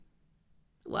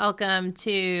Welcome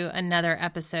to another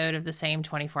episode of the Same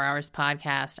 24 Hours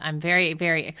podcast. I'm very,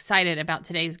 very excited about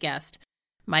today's guest.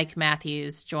 Mike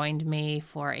Matthews joined me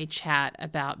for a chat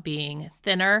about being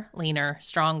thinner, leaner,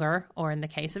 stronger, or in the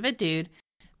case of a dude,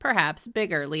 perhaps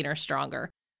bigger, leaner, stronger.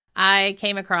 I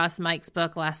came across Mike's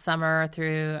book last summer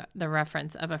through the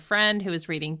reference of a friend who was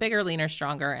reading Bigger, Leaner,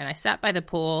 Stronger, and I sat by the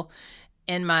pool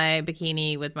in my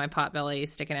bikini with my potbelly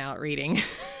sticking out reading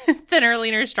Thinner,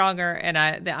 Leaner, Stronger,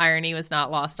 and the irony was not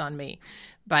lost on me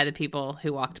by the people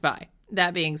who walked by.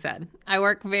 That being said, I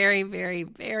work very, very,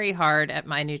 very hard at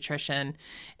my nutrition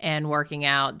and working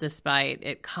out despite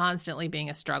it constantly being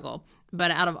a struggle.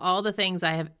 But out of all the things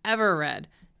I have ever read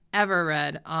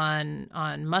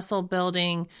on muscle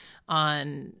building,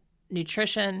 on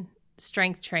nutrition,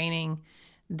 strength training,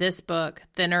 this book,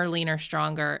 Thinner, Leaner,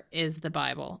 Stronger, is the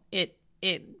Bible. It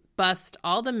busts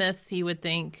all the myths you would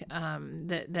think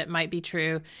that might be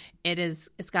true.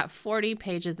 It's got 40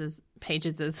 pages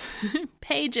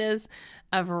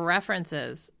of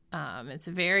references. It's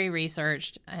very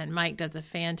researched, and Mike does a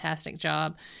fantastic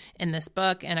job in this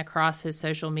book and across his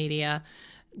social media,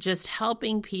 just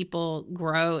helping people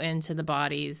grow into the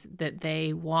bodies that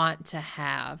they want to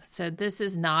have. So this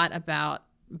is not about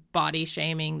body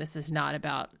shaming. This is not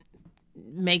about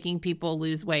making people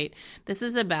lose weight. This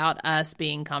is about us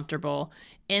being comfortable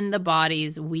in the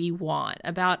bodies we want,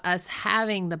 about us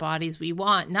having the bodies we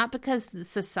want, not because the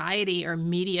society or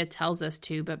media tells us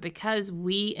to, but because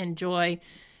we enjoy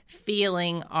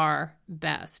feeling our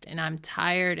best. And I'm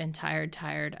tired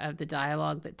of the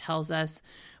dialogue that tells us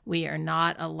we are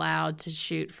not allowed to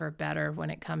shoot for better when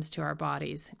it comes to our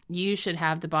bodies. You should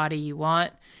have the body you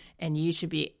want, and you should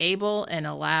be able and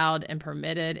allowed and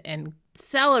permitted and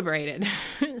celebrated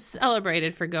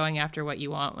for going after what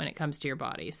you want when it comes to your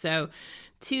body. So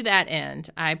to that end,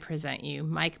 I present you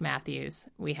Mike Matthews.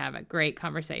 We have a great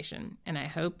conversation, and I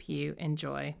hope you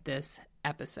enjoy this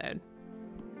episode.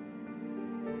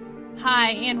 Hi,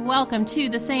 and welcome to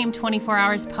the Same 24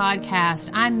 Hours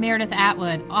podcast. I'm Meredith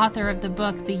Atwood, author of the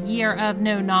book, The Year of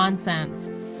No Nonsense.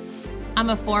 I'm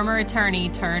a former attorney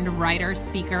turned writer,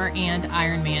 speaker, and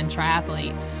Ironman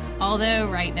triathlete. Although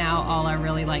right now, all I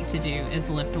really like to do is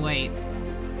lift weights.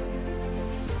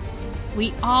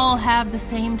 We all have the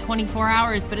same 24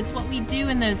 hours, but it's what we do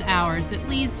in those hours that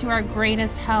leads to our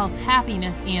greatest health,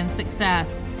 happiness, and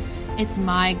success. It's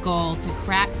my goal to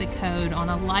crack the code on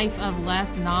a life of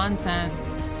less nonsense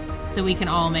so we can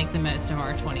all make the most of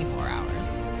our 24 hours.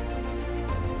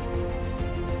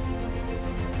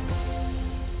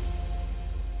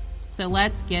 So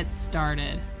let's get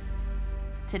started.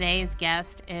 Today's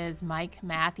guest is Mike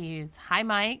Matthews. Hi,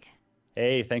 Mike.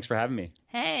 Hey, thanks for having me.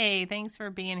 Hey, thanks for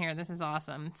being here. This is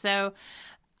awesome. So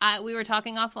we were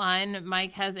talking offline.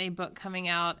 Mike has a book coming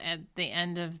out at the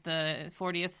end of the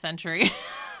 40th century.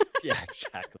 Yeah,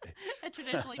 exactly. A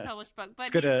traditionally published book,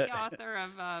 but he's the author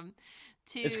of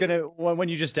It's gonna when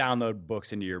you just download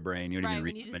books into your brain, you don't even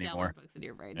read them anymore. Download books into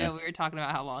your brain. Yeah. No, we were talking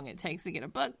about how long it takes to get a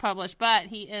book published, but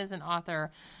he is an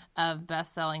author of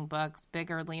best-selling books,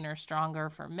 Bigger, Leaner, Stronger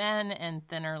for men and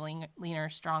Thinner, Leaner,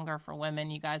 Stronger for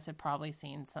women. You guys have probably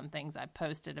seen some things I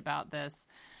posted about this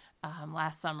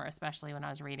last summer, especially when I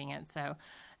was reading it. So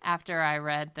after I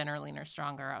read Thinner, Leaner,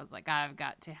 Stronger, I was like, I've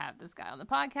got to have this guy on the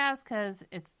podcast because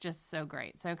it's just so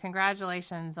great. So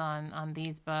congratulations on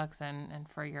these books and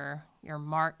for your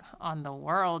mark on the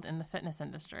world in the fitness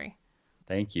industry.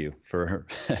 Thank you for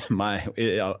my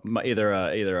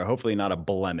either hopefully not a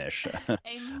blemish. A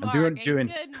mark, a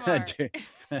good mark,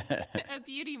 a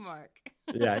beauty mark.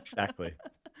 Yeah, exactly.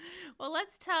 Well,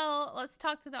 let's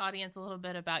talk to the audience a little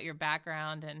bit about your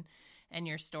background and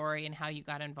your story and how you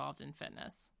got involved in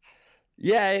fitness.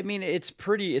 Yeah, I mean it's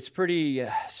pretty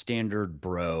standard,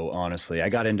 bro. Honestly, I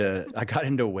got into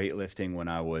weightlifting when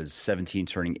I was 17,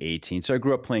 turning 18. So I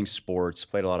grew up playing sports,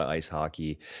 played a lot of ice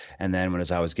hockey, and then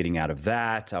as I was getting out of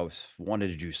that, I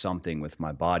wanted to do something with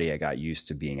my body. I got used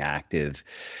to being active,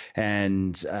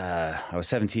 and I was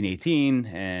 17, 18,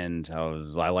 and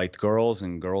I liked girls,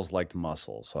 and girls liked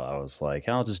muscle. So I was like,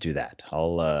 I'll just do that.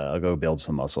 I'll go build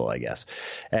some muscle, I guess.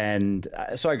 And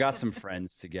so I got some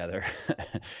friends together.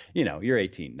 You're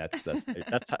 18.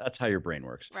 That's how your brain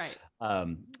works. Right.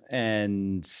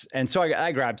 And so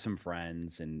I grabbed some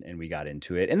friends and we got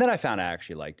into it. And then I found I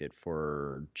actually liked it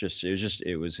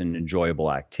it was an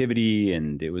enjoyable activity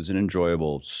and it was an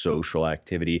enjoyable social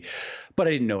activity, but I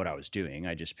didn't know what I was doing.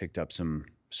 I just picked up some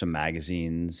some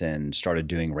magazines and started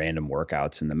doing random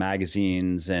workouts in the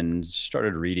magazines and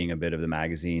started reading a bit of the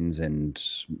magazines and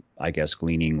I guess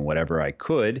gleaning whatever I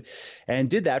could, and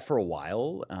did that for a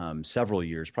while, several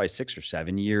years, probably 6 or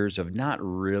 7 years of not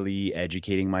really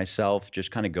educating myself,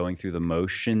 just kind of going through the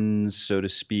motions, so to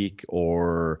speak,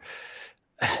 or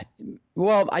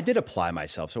well, I did apply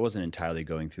myself, so I wasn't entirely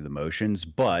going through the motions,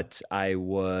 but I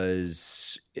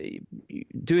was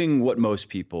doing what most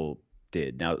people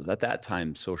did. Now, at that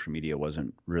time, social media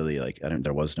wasn't really like,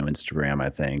 there was no Instagram, I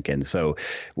think. And so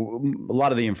a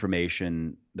lot of the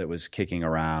information that was kicking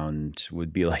around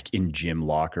would be like in gym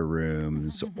locker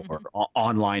rooms or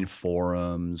online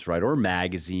forums, right? Or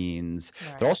magazines.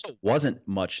 Right. There also wasn't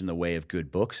much in the way of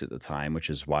good books at the time, which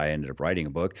is why I ended up writing a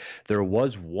book. There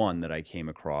was one that I came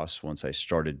across once I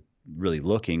started really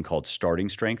looking, called Starting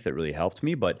Strength, that really helped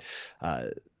me. But a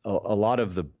lot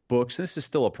of the books, this is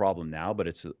still a problem now, but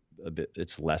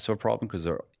it's less of a problem because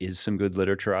there is some good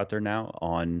literature out there now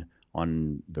on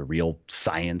the real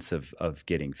science of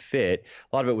getting fit.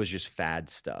 A lot of it was just fad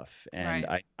stuff. And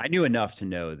right. I knew enough to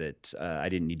know that I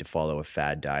didn't need to follow a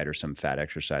fad diet or some fad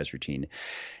exercise routine.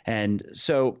 And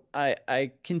so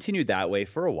I continued that way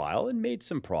for a while and made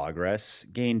some progress,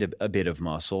 gained a bit of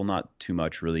muscle, not too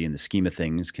much really in the scheme of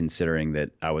things, considering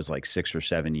that I was like 6 or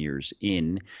 7 years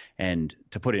in. And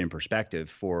to put it in perspective,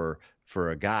 for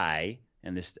a guy,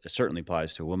 and this certainly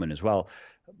applies to a woman as well,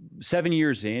 7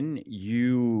 years in,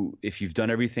 if you've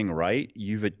done everything right,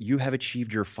 you have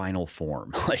achieved your final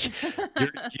form. Like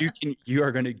you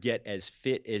are going to get as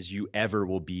fit as you ever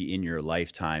will be in your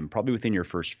lifetime, probably within your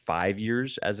first 5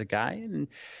 years as a guy. And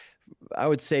I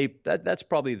would say that's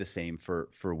probably the same for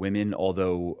women,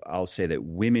 although I'll say that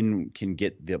women can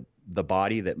get the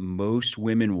body that most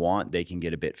women want, they can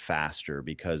get a bit faster,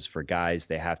 because for guys,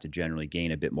 they have to generally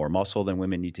gain a bit more muscle than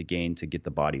women need to gain to get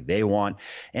the body they want.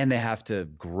 And they have to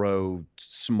grow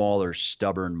smaller,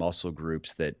 stubborn muscle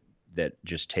groups that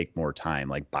just take more time,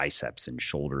 like biceps and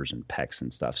shoulders and pecs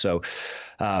and stuff. So,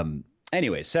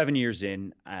 anyway, 7 years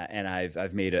in, and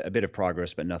I've made a bit of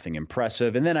progress, but nothing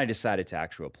impressive. And then I decided to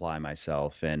actually apply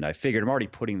myself, and I figured I'm already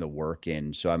putting the work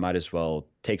in, so I might as well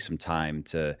take some time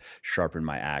to sharpen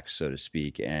my axe, so to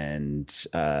speak, and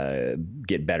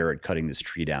get better at cutting this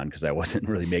tree down, because I wasn't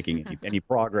really making any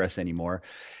progress anymore.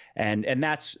 And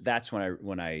that's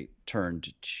when I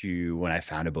turned to, when I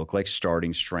found a book like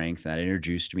Starting Strength, and that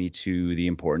introduced me to the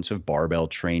importance of barbell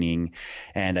training.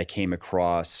 And I came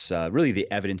across really the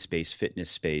evidence-based fitness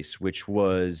space, which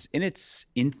was in its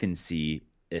infancy,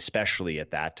 especially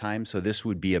at that time. So this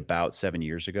would be about 7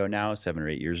 years ago now, 7 or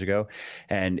 8 years ago.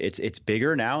 And it's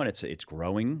bigger now, and it's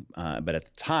growing. But at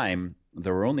the time,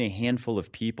 there were only a handful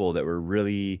of people that were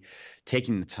really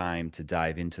taking the time to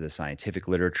dive into the scientific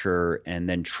literature and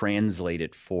then translate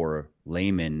it for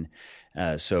laymen.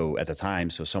 So at the time,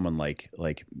 someone like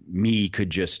me could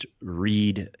just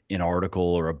read an article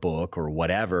or a book or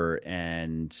whatever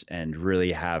and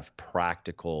really have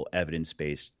practical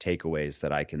evidence-based takeaways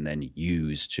that I can then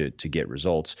use to get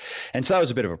results. And so that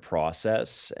was a bit of a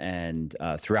process. And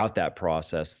throughout that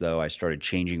process, though, I started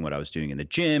changing what I was doing in the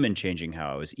gym and changing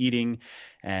how I was eating,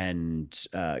 and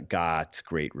got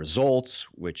great results,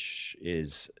 which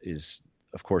is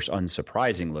of course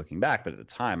unsurprising looking back, but at the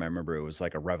time I remember it was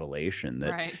like a revelation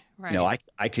that right.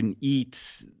 I can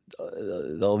eat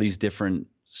all these different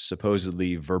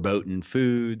supposedly verboten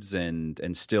foods and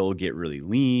still get really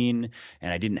lean,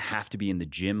 and I didn't have to be in the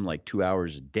gym like 2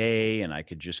 hours a day, and I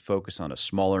could just focus on a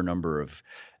smaller number of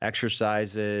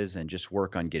exercises and just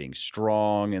work on getting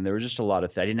strong. And there was just a lot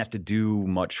of I didn't have to do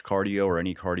much cardio or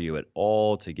any cardio at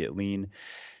all to get lean.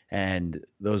 And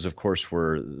those, of course,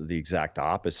 were the exact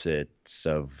opposites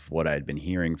of what I'd been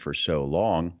hearing for so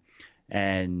long.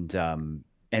 And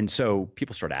so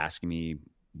people started asking me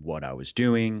what I was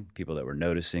doing, people that were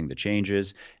noticing the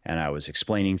changes, and I was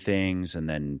explaining things. And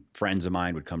then friends of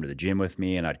mine would come to the gym with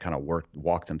me, and I'd kind of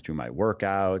walk them through my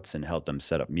workouts and help them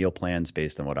set up meal plans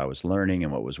based on what I was learning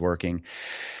and what was working.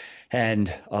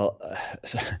 And I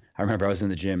remember I was in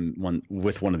the gym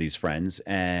with one of these friends,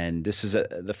 and this is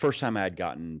the first time I had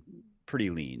gotten pretty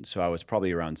lean. So I was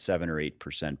probably around 7 or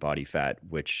 8% body fat,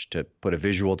 which, to put a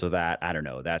visual to that, I don't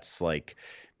know, that's like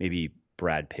maybe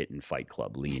Brad Pitt in Fight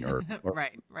Club lean, or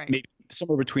right. Maybe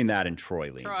somewhere between that and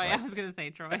Troy lean. Troy, right? I was going to say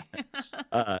Troy.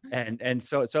 and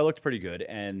so I looked pretty good.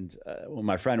 And well,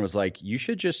 my friend was like, "You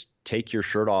should just take your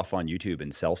shirt off on YouTube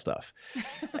and sell stuff."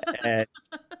 And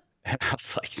I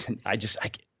was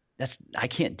like, I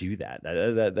can't do that.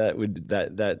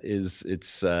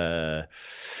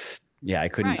 Yeah,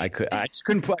 Right. I just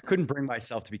I couldn't bring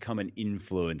myself to become an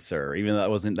influencer, even though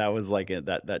that was like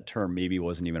that term maybe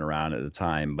wasn't even around at the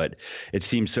time, but it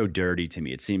seemed so dirty to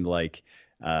me. It seemed like,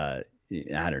 uh,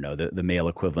 I don't know, the male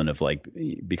equivalent of like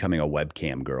becoming a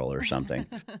webcam girl or something.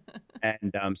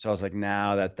 And so I was like,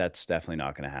 no, that's definitely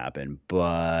not going to happen.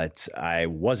 But I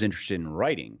was interested in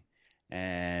writing.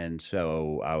 And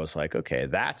so I was like, okay,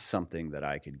 that's something that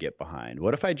I could get behind.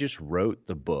 What if I just wrote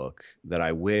the book that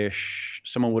I wish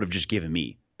someone would have just given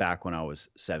me back when I was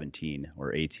 17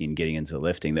 or 18 getting into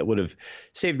lifting, that would have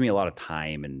saved me a lot of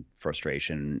time and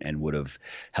frustration and would have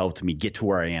helped me get to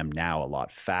where I am now a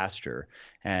lot faster.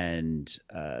 And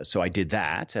so I did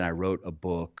that, and I wrote a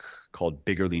book called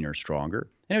Bigger, Leaner, Stronger.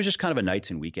 And it was just kind of a nights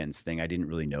and weekends thing. I didn't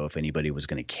really know if anybody was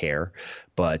going to care.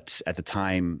 But at the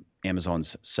time,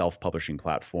 Amazon's self-publishing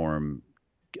platform,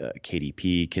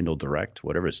 KDP, Kindle Direct,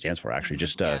 whatever it stands for, actually,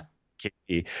 just Yeah.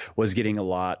 KDP, was getting a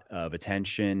lot of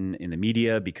attention in the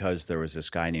media because there was this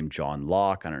guy named John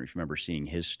Locke. I don't know if you remember seeing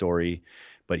his story,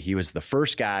 but he was the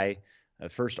first guy,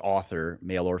 first author,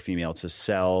 male or female, to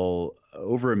sell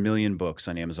over 1 million books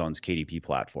on Amazon's KDP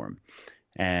platform.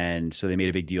 And so they made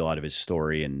a big deal out of his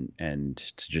story and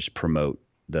to just promote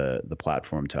the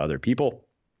platform to other people.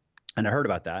 And I heard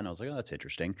about that and I was like, oh, that's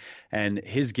interesting. And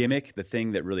his gimmick, the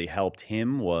thing that really helped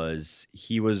him was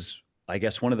he was, I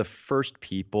guess, one of the first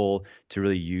people to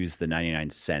really use the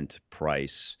 99-cent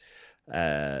price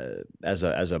as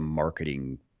a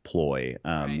marketing ploy.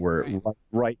 Right. Where Right.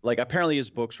 right, like apparently his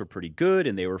books were pretty good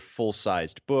and they were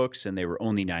full-sized books and they were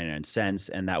only 99 cents,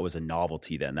 and that was a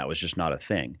novelty then. That was just not a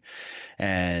thing.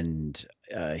 And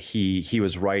he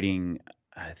was writing,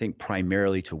 I think,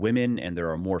 primarily to women, and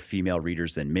there are more female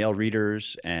readers than male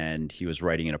readers. And he was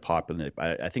writing in a popular,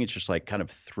 I think it's just like kind of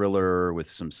thriller with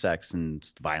some sex and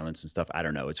violence and stuff. I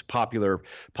don't know. It's popular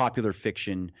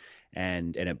fiction,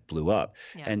 and it blew up.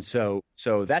 Yeah. And so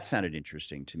that sounded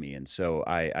interesting to me. And so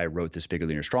I wrote this Bigger,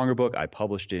 Leaner, Stronger book. I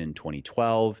published it in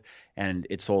 2012, and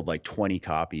it sold like 20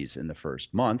 copies in the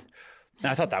first month.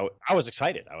 And I thought that I was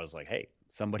excited. I was like, hey,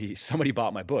 somebody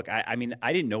bought my book. I mean,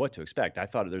 I didn't know what to expect. I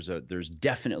thought there's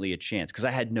definitely a chance, because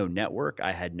I had no network,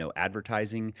 I had no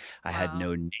advertising, I had Wow.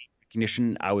 no name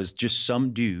recognition. I was just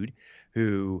some dude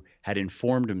who had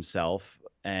informed himself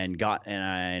and got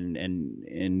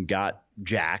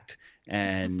jacked,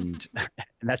 and and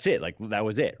that's it. Like that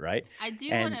was it, right? I do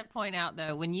want And to point out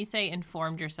though, when you say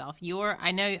informed yourself,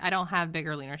 I know I don't have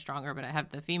Bigger, Leaner, Stronger, but I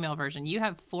have the female version. You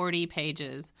have 40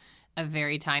 pages of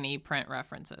very tiny print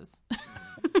references.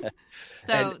 and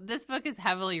So this book is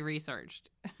heavily researched.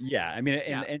 Yeah, I mean,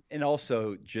 Yeah. and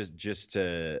also just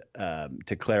to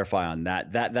clarify on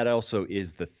that also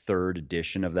is the third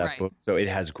edition of that Right. book, so it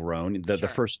has grown. The Sure.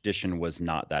 first edition was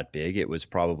not that big. It was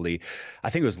probably, I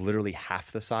think it was literally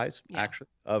half the size Yeah. actually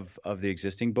of the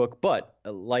existing book. But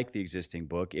like the existing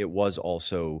book, it was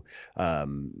also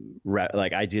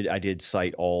like I did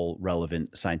cite all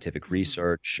relevant scientific Mhm.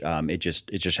 research. It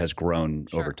just has grown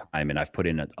over Sure. time, and I've put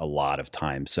in a lot of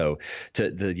time. So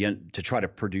to try to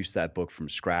produce that book from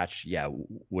scratch, yeah,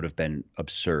 would have been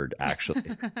absurd actually.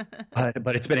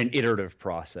 But it's been an iterative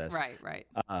process. Right. Right.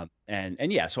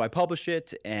 And yeah, so I publish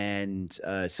it, and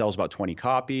it sells about 20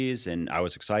 copies, and I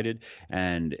was excited,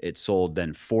 and it sold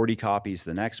then 40 copies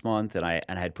the next month, and I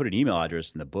had put an email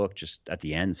address in the book just at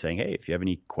the end saying, hey, if you have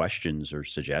any questions or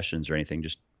suggestions or anything,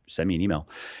 just send me an email.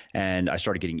 And I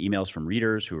started getting emails from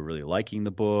readers who were really liking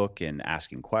the book and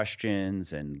asking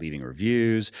questions and leaving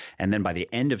reviews. And then by the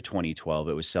end of 2012,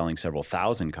 it was selling several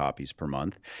thousand copies per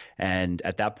month. And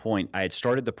at that point, I had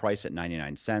started the price at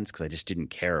 99 cents because I just didn't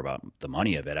care about the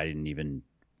money of it.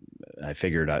 I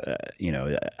figured,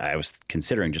 I was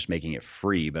considering just making it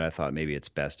free, but I thought maybe it's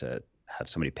best to have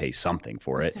somebody pay something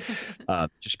for it.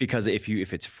 Just because if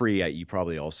it's free, you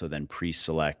probably also then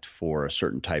pre-select for a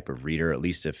certain type of reader, at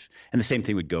least and the same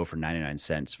thing would go for 99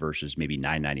 cents versus maybe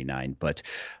 $9.99. But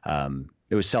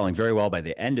it was selling very well by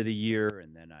the end of the year.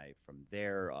 And then from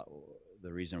there,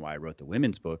 the reason why I wrote the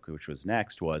women's book, which was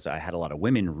next, was I had a lot of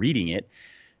women reading it,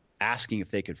 asking if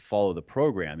they could follow the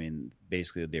program. And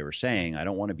basically they were saying, I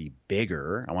don't want to be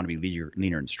bigger. I want to be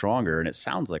leaner and stronger. And it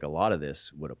sounds like a lot of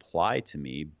this would apply to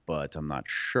me, but I'm not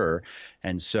sure.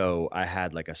 And so I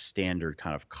had like a standard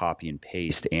kind of copy and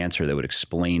paste answer that would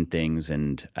explain things.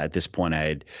 And at this point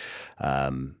I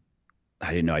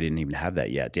didn't know I didn't even have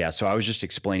that yet. Yeah. So I was just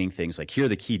explaining things like, here are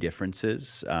the key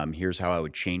differences. Here's how I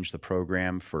would change the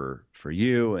program for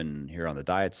you, and here on the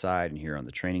diet side and here on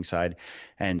the training side.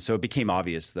 And so it became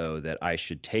obvious though that I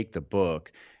should take the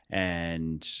book,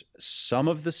 and some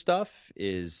of the stuff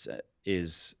is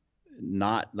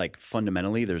not like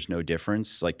fundamentally, there's no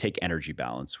difference. Like take energy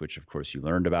balance, which of course you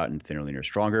learned about in Thinner, Leaner,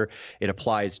 Stronger. It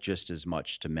applies just as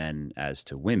much to men as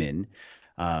to women.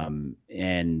 But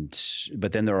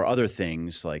then there are other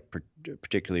things like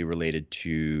particularly related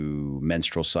to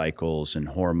menstrual cycles and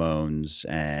hormones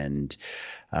and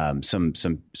some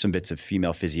bits of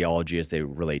female physiology as they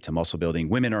relate to muscle building.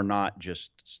 Women are not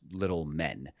just little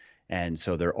men. And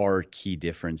so there are key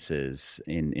differences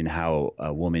in how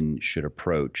a woman should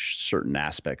approach certain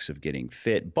aspects of getting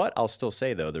fit. But I'll still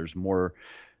say, though, there's more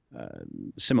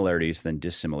similarities than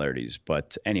dissimilarities.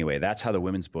 But anyway, that's how the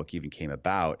women's book even came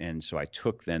about. And so I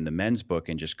took then the men's book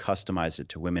and just customized it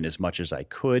to women as much as I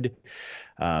could.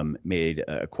 Made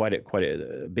quite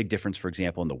a big difference, for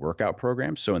example, in the workout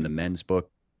program. So in the men's book,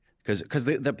 because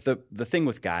the thing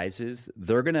with guys is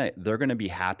they're gonna be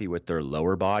happy with their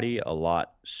lower body a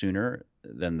lot sooner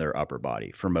than their upper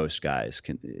body for most guys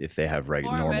if they have Or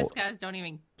normal. most guys don't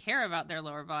even care about their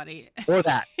lower body. Or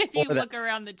that. If you look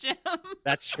around the gym.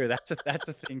 That's true. That's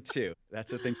a thing too.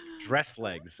 That's a thing too. Dress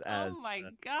legs as. Oh my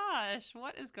gosh,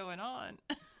 what is going on?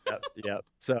 Yep.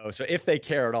 So if they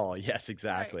care at all, yes,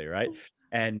 exactly, right?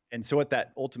 And so what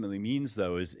that ultimately means,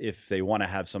 though, is if they want to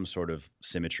have some sort of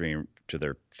symmetry to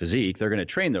their physique, they're going to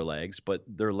train their legs, but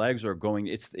their legs are going.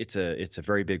 It's a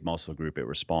very big muscle group. It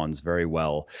responds very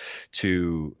well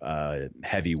to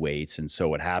heavy weights, and so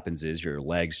what happens is your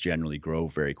legs generally grow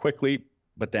very quickly.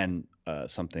 But then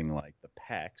something like the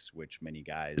pecs, which many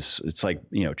guys, it's like,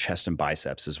 chest and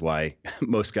biceps is why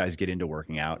most guys get into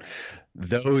working out.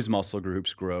 Those muscle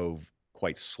groups grow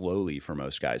quite slowly for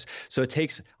most guys. So it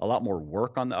takes a lot more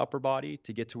work on the upper body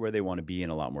to get to where they want to be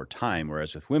in a lot more time.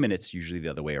 Whereas with women, it's usually the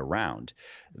other way around.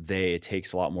 It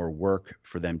takes a lot more work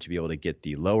for them to be able to get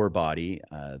the lower body,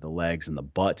 the legs and the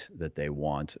butt that they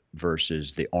want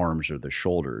versus the arms or the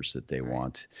shoulders that they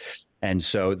want. And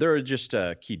so there are just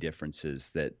key differences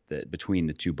that between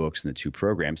the two books and the two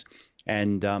programs.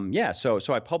 And so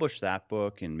I published that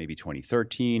book in maybe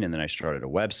 2013, and then I started a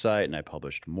website and I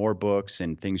published more books,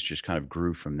 and things just kind of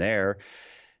grew from there.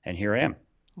 And here I am.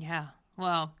 Yeah.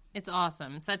 Well, it's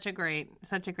awesome. Such a great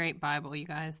Bible, you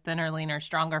guys. Thinner, Leaner,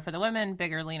 Stronger for the women,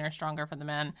 Bigger, Leaner, Stronger for the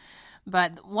men.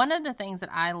 But one of the things that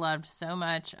I loved so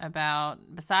much about,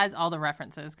 besides all the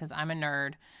references, because I'm a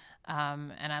nerd,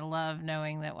 and I love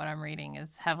knowing that what I'm reading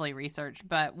is heavily researched,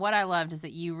 but what I loved is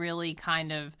that you really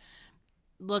kind of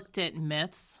looked at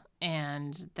myths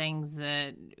and things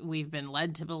that we've been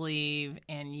led to believe,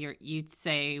 and you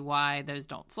say why those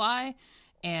don't fly,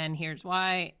 and here's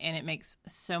why, and it makes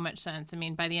so much sense. I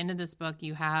mean, by the end of this book,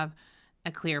 you have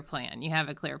a clear plan, you have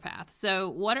a clear path. So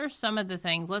what are some of the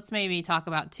things, let's maybe talk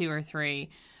about 2 or 3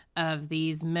 of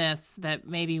these myths that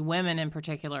maybe women in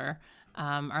particular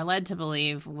are led to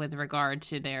believe with regard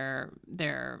to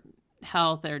their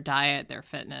health, their diet, their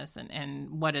fitness,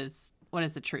 and what is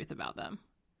the truth about them?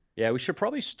 Yeah, we should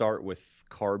probably start with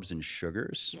carbs and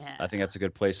sugars. Yeah. I think that's a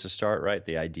good place to start, right?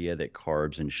 The idea that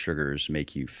carbs and sugars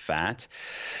make you fat.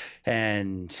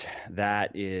 And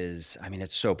that is, I mean,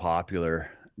 it's so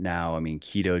popular now. I mean,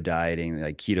 keto dieting,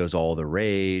 like keto's all the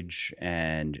rage,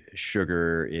 and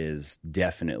sugar is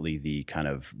definitely the kind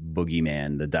of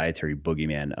boogeyman, the dietary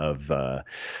boogeyman of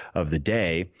the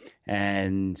day.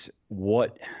 And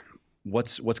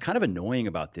what's kind of annoying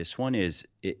about this one is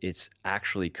it's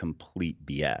actually complete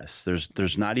BS.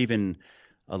 There's not even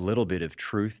a little bit of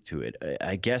truth to it.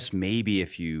 I guess maybe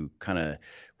if you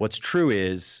what's true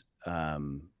is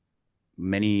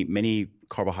many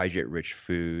carbohydrate rich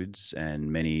foods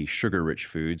and many sugar rich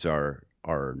foods are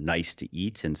nice to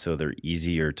eat, and so they're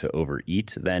easier to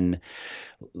overeat than,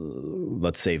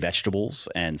 let's say, vegetables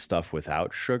and stuff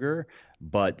without sugar.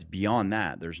 But beyond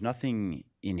that, there's nothing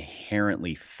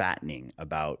inherently fattening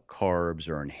about carbs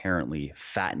or inherently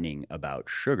fattening about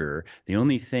sugar. The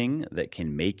only thing that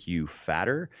can make you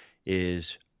fatter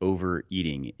is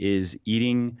overeating, is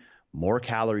eating more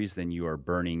calories than you are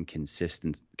burning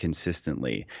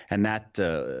consistently. And that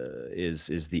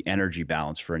is the energy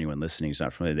balance for anyone listening who's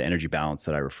not familiar, the energy balance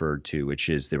that I referred to, which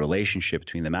is the relationship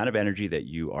between the amount of energy that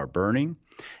you are burning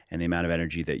and the amount of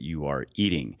energy that you are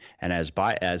eating. And as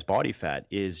body fat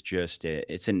is just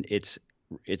it's an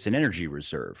energy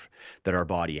reserve that our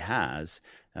body has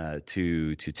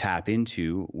to tap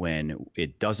into when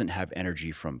it doesn't have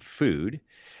energy from food.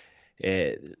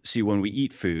 See, when we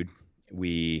eat food,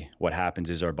 what happens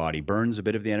is our body burns a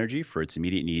bit of the energy for its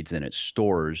immediate needs, and it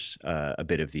stores a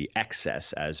bit of the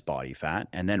excess as body fat.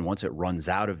 And then once it runs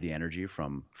out of the energy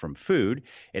from food,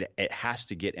 it has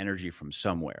to get energy from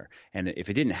somewhere. And if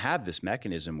it didn't have this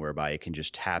mechanism whereby it can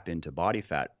just tap into body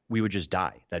fat we would just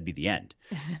die. That'd be the end.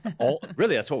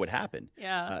 Really, that's what would happen.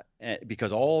 Yeah.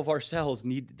 Because all of our cells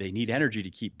need energy to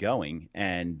keep going,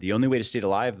 and the only way to stay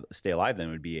alive then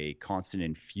would be a constant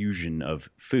infusion of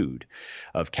food,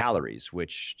 of calories.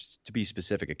 Which, to be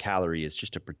specific, a calorie is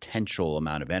just a potential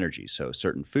amount of energy. So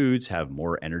certain foods have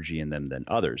more energy in them than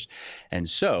others, and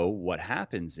so what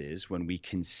happens is when we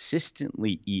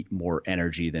consistently eat more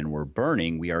energy than we're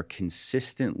burning, we are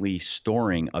consistently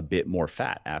storing a bit more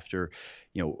fat after.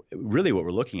 Really what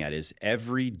we're looking at is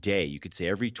every day, you could say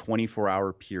every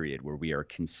 24-hour period where we are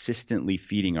consistently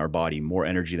feeding our body more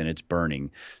energy than it's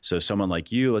burning. So someone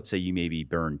like you, let's say you maybe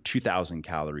burn 2,000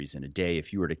 calories in a day.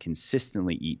 If you were to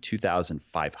consistently eat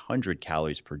 2,500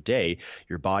 calories per day,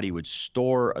 your body would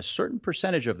store a certain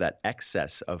percentage of that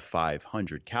excess of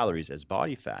 500 calories as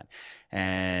body fat.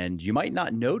 And you might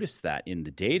not notice that in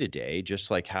the day-to-day, just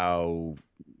like how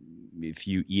if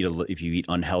you eat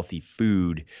unhealthy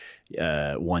food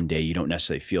one day, you don't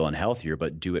necessarily feel unhealthier,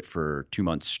 but do it for 2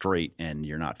 months straight and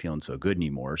you're not feeling so good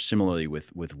anymore. Similarly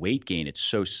with weight gain, it's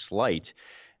so slight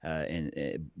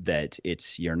that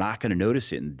you're not going to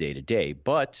notice it in the day to day,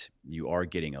 but you are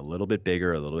getting a little bit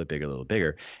bigger, a little bit bigger, a little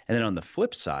bigger. And then on the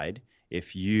flip side,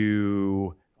 if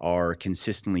you are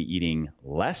consistently eating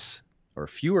less or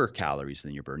fewer calories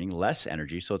than you're burning, less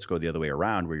energy. So let's go the other way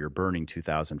around, where you're burning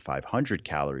 2,500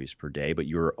 calories per day, but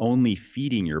you're only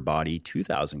feeding your body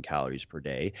 2,000 calories per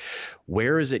day.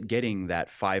 Where is it getting that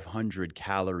 500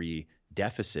 calorie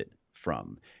deficit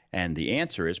from? And the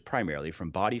answer is primarily from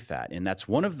body fat. And that's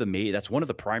one of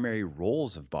the primary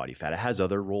roles of body fat. It has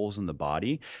other roles in the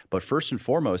body, but first and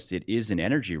foremost, it is an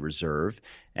energy reserve.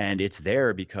 And it's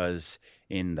there because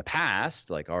in the past,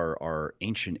 like our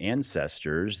ancient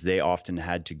ancestors, they often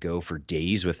had to go for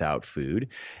days without food,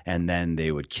 and then they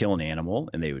would kill an animal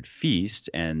and they would feast,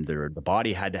 and the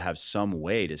body had to have some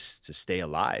way to stay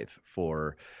alive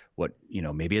for what,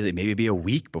 maybe be a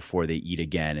week before they eat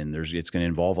again, and it's going to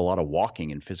involve a lot of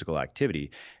walking and physical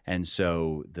activity. And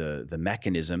so the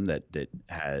mechanism that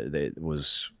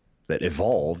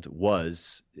evolved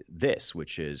was this,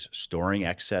 which is storing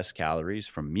excess calories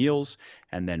from meals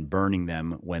and then burning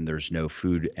them when there's no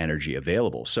food energy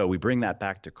available. So we bring that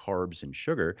back to carbs and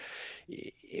sugar.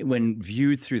 When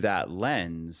viewed through that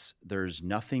lens, there's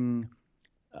nothing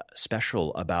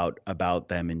special about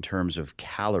them in terms of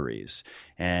calories.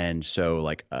 And so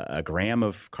like a gram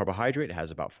of carbohydrate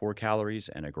has about 4 calories,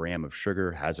 and a gram of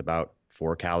sugar has about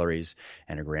 4 calories,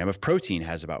 and a gram of protein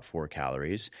has about 4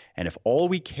 calories. And if all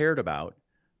we cared about,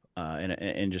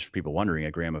 and just for people wondering,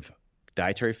 a gram of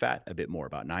dietary fat, a bit more,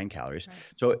 about 9 calories. Right.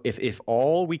 So if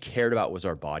all we cared about was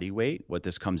our body weight, what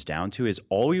this comes down to is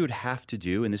all we would have to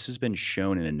do, and this has been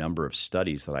shown in a number of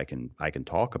studies that I can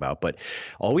talk about, but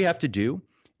all we have to do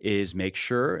is make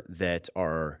sure that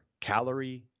our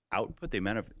calorie output, the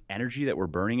amount of energy that we're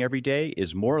burning every day,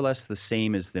 is more or less the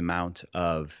same as the amount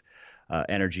of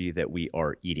energy that we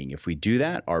are eating. If we do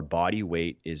that, our body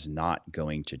weight is not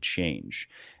going to change.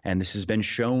 And this has been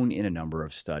shown in a number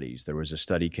of studies. There was a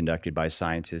study conducted by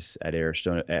scientists at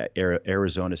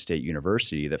Arizona State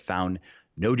University that found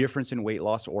no difference in weight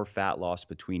loss or fat loss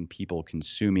between people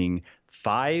consuming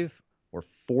 5 or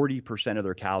 40% of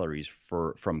their calories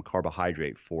from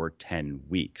carbohydrate for 10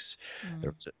 weeks.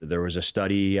 There was a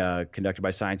study conducted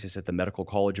by scientists at the Medical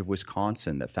College of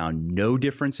Wisconsin that found no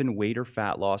difference in weight or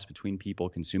fat loss between people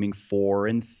consuming 4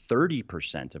 and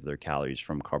 30% of their calories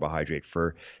from carbohydrate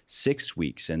for 6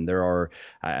 weeks. And there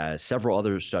are several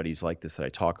other studies like this that I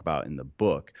talk about in the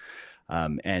book.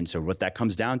 And so what that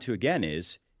comes down to, again,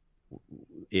 is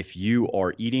if you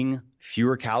are eating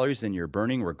fewer calories than you're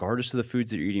burning, regardless of the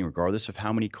foods that you're eating, regardless of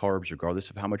how many carbs, regardless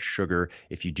of how much sugar,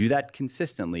 if you do that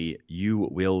consistently, you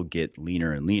will get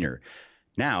leaner and leaner.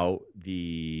 Now,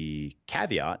 the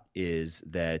caveat is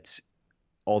that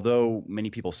although many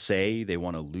people say they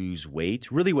want to lose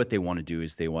weight, really what they want to do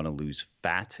is they want to lose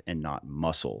fat and not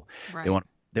muscle. Right.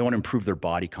 They want to improve their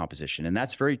body composition. And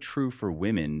that's very true for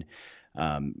women.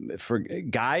 For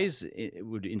guys, it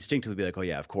would instinctively be like, oh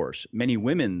yeah, of course. Many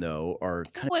women, though, are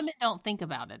women don't think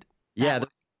about it.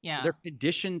 They're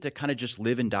conditioned to kind of just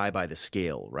live and die by the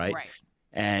scale, right? Right.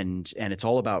 And it's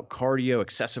all about cardio,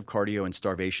 excessive cardio, and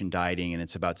starvation dieting, and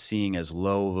it's about seeing as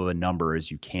low of a number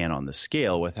as you can on the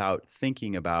scale without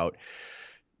thinking about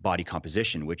body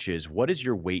composition, which is what is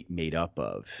your weight made up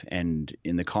of? And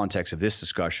in the context of this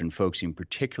discussion, focusing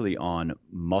particularly on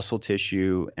muscle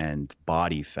tissue and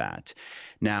body fat.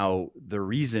 Now, the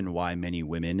reason why many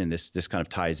women, and this kind of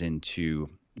ties into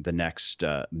the next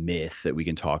myth that we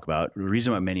can talk about, the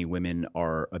reason why many women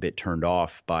are a bit turned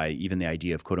off by even the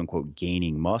idea of quote unquote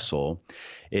gaining muscle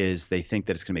is they think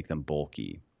that it's going to make them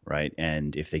bulky. right?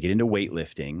 And if they get into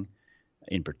weightlifting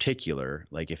in particular,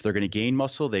 like if they're going to gain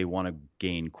muscle, they want to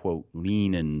gain, quote,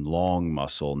 lean and long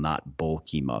muscle, not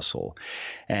bulky muscle.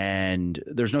 And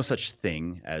there's no such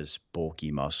thing as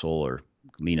bulky muscle or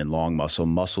lean and long muscle.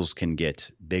 Muscles can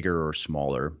get bigger or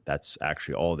smaller. That's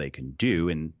actually all they can do.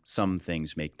 And some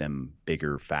things make them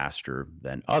bigger faster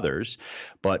than others.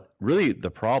 But really,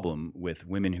 the problem with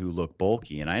women who look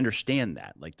bulky, and I understand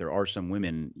that, like there are some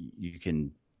women you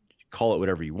can call it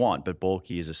whatever you want, but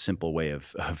bulky is a simple way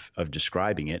of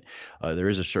describing it. There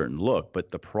is a certain look, but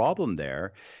the problem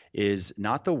there is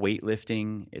not the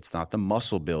weightlifting, it's not the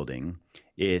muscle building,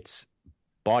 it's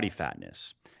body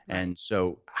fatness. Right. And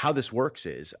so how this works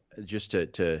is just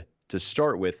to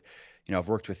start with, I've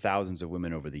worked with thousands of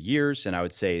women over the years, and I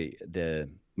would say the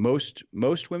most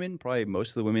women, probably most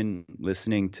of the women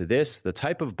listening to this, the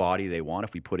type of body they want,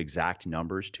 if we put exact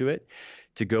numbers to it,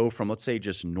 to go from, let's say,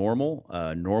 just normal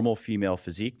female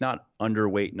physique, not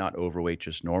underweight, not overweight,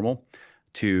 just normal,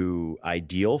 to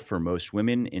ideal for most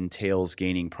women entails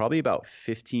gaining probably about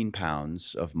 15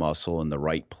 pounds of muscle in the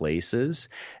right places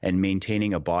and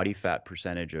maintaining a body fat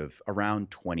percentage of around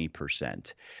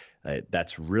 20%.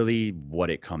 That's really what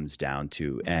it comes down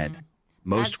to. And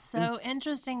that's so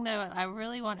interesting, though. I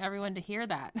really want everyone to hear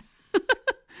that.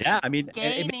 Yeah, I mean,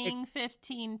 gaining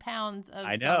 15 pounds of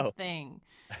something.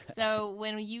 So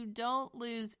when you don't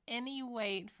lose any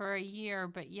weight for a year,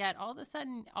 but yet all of a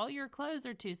sudden all your clothes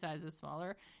are 2 sizes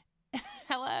smaller.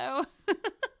 Hello.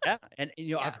 Yeah. And,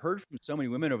 I've heard from so many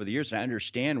women over the years, and I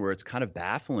understand where it's kind of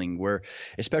baffling, where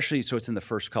especially so it's in the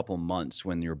first couple months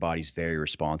when your body's very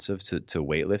responsive to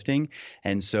weightlifting.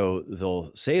 And so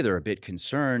they'll say they're a bit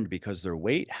concerned because their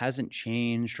weight hasn't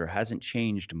changed or hasn't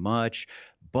changed much,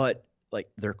 but like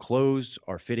their clothes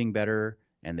are fitting better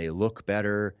and they look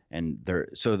better, and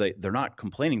they're not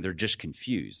complaining. They're just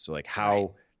confused. So like,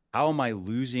 how am I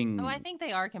losing? Oh, I think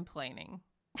they are complaining.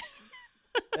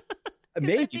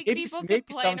 Maybe people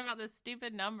complain about this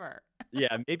stupid number.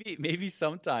 Yeah, maybe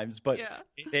sometimes, but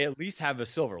they at least have a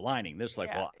silver lining. There's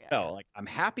like, like I'm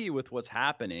happy with what's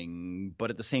happening,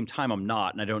 but at the same time I'm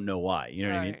not, and I don't know why. You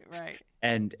know what I mean? Right.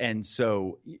 And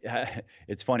so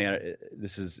it's funny.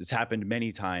 It's happened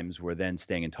many times where then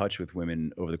staying in touch with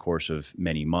women over the course of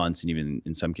many months and even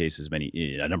in some cases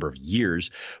a number of years,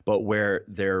 but where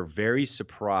they're very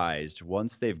surprised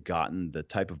once they've gotten the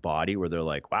type of body where they're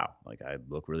like, wow, like I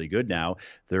look really good now.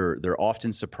 They're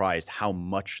often surprised how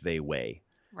much they weigh.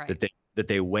 Right. That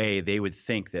they weigh, they would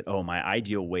think that, oh, my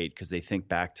ideal weight, because they think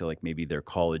back to like maybe their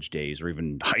college days or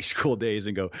even high school days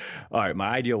and go, all right, my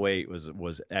ideal weight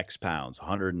was X pounds,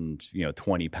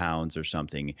 120 pounds or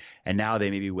something. And now they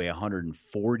maybe weigh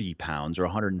 140 pounds or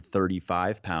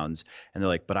 135 pounds. And they're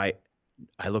like, but I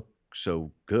look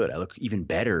so good. I look even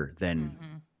better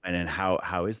than And then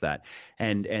how is that?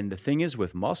 And the thing is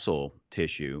with muscle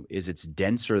tissue is it's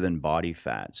denser than body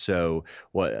fat. So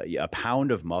a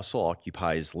pound of muscle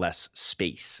occupies less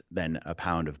space than a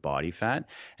pound of body fat.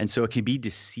 And so it can be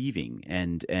deceiving.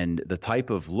 And the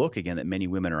type of look, again, that many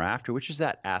women are after, which is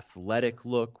that athletic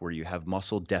look where you have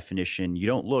muscle definition. You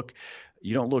don't look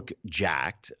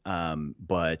jacked,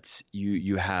 but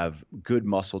you have good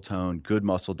muscle tone, good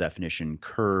muscle definition,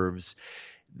 curves.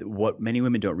 What many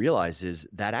women don't realize is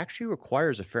that actually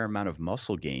requires a fair amount of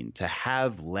muscle gain to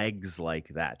have legs like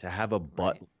that, to have a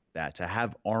butt like that, to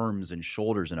have arms and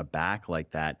shoulders and a back like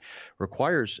that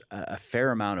requires a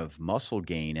fair amount of muscle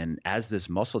gain. And as this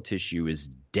muscle tissue is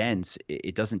dense,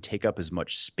 it doesn't take up as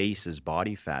much space as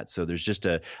body fat. So there's just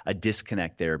a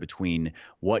disconnect there between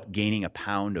what gaining a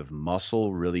pound of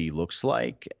muscle really looks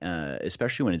like,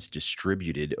 especially when it's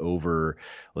distributed over,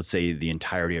 let's say, the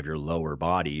entirety of your lower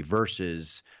body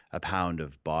versus a pound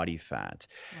of body fat.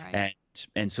 Right.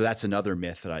 And so that's another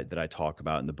myth that I talk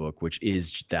about in the book, which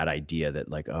is that idea that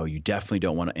like, oh, you definitely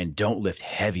don't want to, and don't lift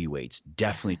heavy weights.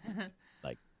 Definitely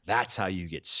like that's how you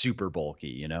get super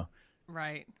bulky,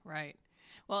 Right.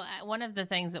 Well, one of the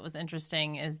things that was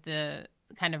interesting is the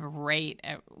kind of rate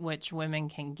at which women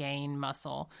can gain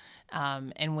muscle.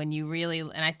 And when you really,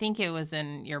 and I think it was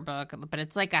in your book, but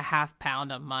it's like a half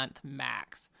pound a month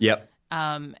max. Yep.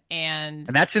 And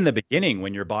that's in the beginning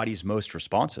when your body's most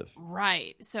responsive.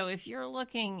 Right. So if you're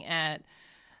looking at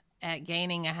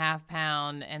gaining a half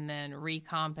pound and then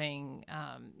recomping,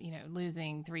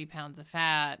 losing 3 pounds of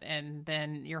fat, and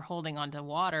then you're holding on to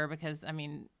water because,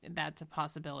 that's a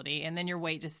possibility. And then your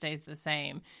weight just stays the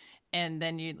same. And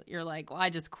then you're like, well, I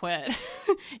just quit.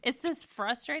 It's this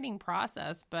frustrating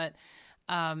process, but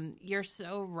you're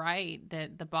so right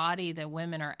that the body that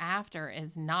women are after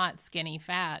is not skinny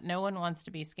fat. No one wants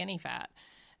to be skinny fat,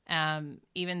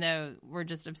 even though we're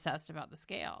just obsessed about the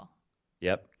scale.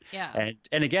 Yep. Yeah.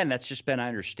 And again, that's just been, I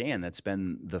understand that's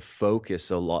been the focus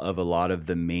a lot of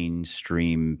the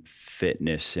mainstream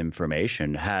fitness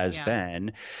information has Yeah.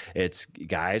 been, it's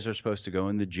guys are supposed to go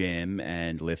in the gym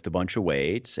and lift a bunch of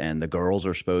weights, and the girls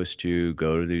are supposed to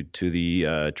go to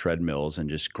the treadmills and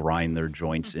just grind their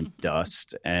joints in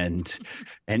dust and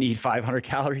eat 500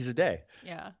 calories a day.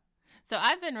 Yeah. So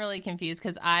I've been really confused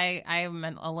because I'm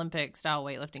an Olympic style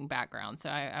weightlifting background. So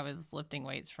I was lifting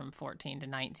weights from 14 to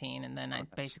 19, and then I Nice.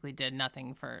 basically did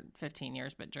nothing for 15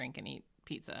 years but drink and eat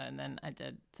pizza, and then I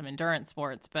did some endurance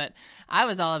sports. But I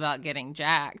was all about getting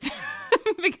jacked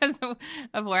because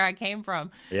of where I came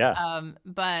from. Yeah.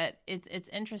 But it's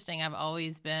interesting. I've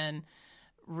always been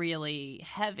really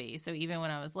heavy. So even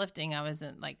when I was lifting, I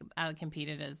wasn't like, I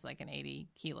competed as like an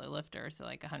 80-kilo lifter, so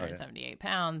like Oh yeah. 178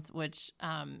 pounds, which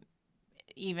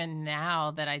even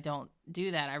now that I don't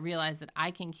do that, I realize that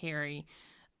I can carry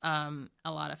a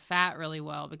lot of fat really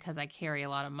well because I carry a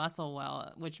lot of muscle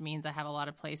well, which means I have a lot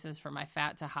of places for my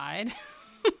fat to hide.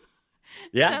 So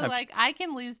Yeah. like I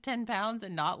can lose 10 pounds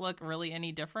and not look really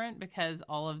any different because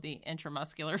all of the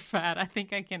intramuscular fat I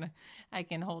think I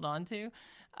can hold on to.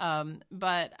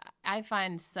 But I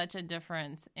find such a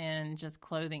difference in just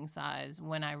clothing size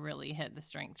when I really hit the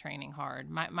strength training hard.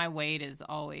 My weight is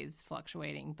always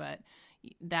fluctuating, but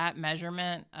that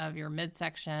measurement of your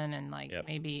midsection and like Yep.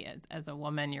 maybe as a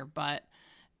woman, your butt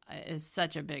is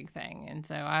such a big thing. And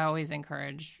so I always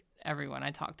encourage everyone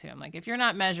I talk to. I'm like, if you're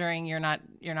not measuring, you're not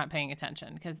paying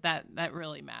attention because that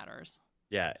really matters.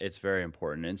 Yeah, it's very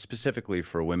important, and specifically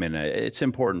for women, it's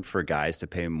important for guys to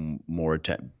pay more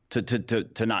attention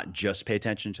to not just pay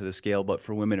attention to the scale, but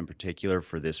for women in particular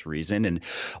for this reason. And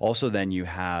also, then you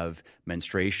have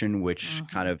menstruation, which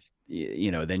kind Hmm. of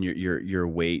then your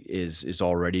weight is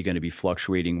already going to be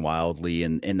fluctuating wildly,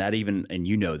 and that even, and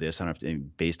you know this, I don't have to,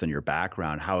 based on your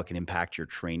background, how it can impact your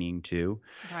training too.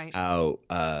 Right. How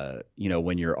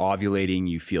when you're ovulating,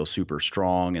 you feel super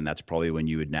strong, and that's probably when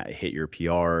you would hit your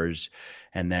PRs.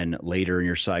 And then later in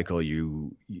your cycle,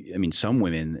 I mean, some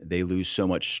women, they lose so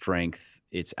much strength,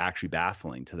 it's actually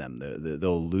baffling to them.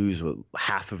 They'll lose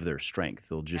half of their strength.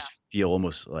 They'll Yeah. just feel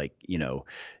almost like,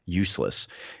 useless.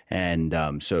 And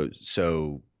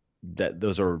so that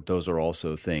those are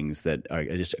also things that are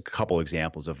just a couple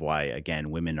examples of why,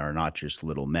 again, women are not just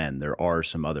little men. There are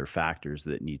some other factors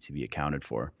that need to be accounted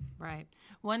for. Right.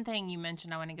 One thing you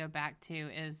mentioned I want to go back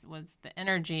to was the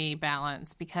energy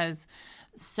balance because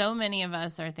so many of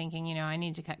us are thinking, I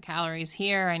need to cut calories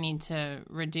here, I need to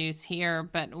reduce here,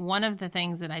 but one of the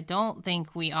things that I don't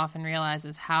think we often realize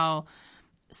is how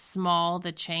small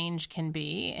the change can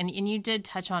be. And you did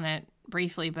touch on it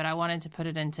briefly, but I wanted to put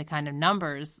it into kind of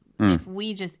numbers. Mm. If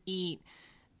we just eat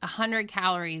 100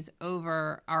 calories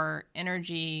over our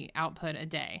energy output a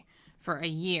day for a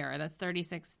year, that's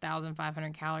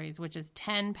 36,500 calories, which is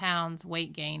 10 pounds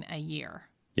weight gain a year.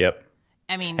 Yep.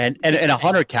 I mean, And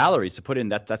 100 calories to put in,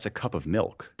 that's a cup of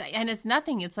milk. and it's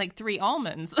nothing. It's like 3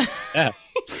 almonds. Yeah.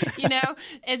 you know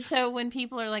and so when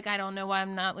people are like, I don't know why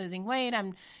I'm not losing weight,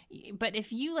 but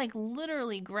if you like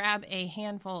literally grab a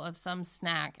handful of some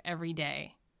snack every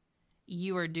day,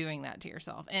 you are doing that to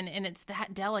yourself, and it's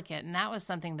that delicate. And that was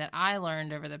something that I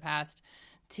learned over the past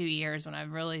 2 years when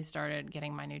I've really started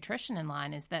getting my nutrition in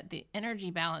line, is that the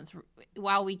energy balance,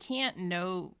 while we can't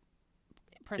know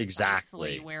precisely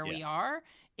Exactly. where Yeah. we are,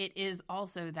 it is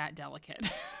also that delicate.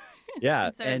 Yeah.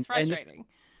 And so it's And frustrating.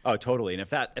 oh, totally. And if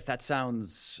that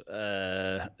sounds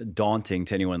daunting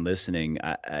to anyone listening,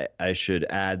 I should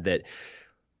add that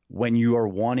when you are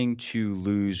wanting to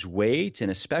lose weight, and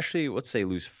especially, let's say,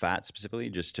 lose fat specifically,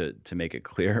 just to make it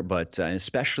clear, but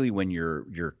especially when you're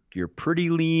pretty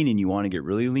lean and you want to get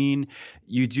really lean,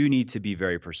 you do need to be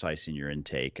very precise in your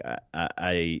intake.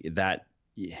 To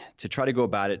try to go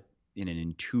about it in an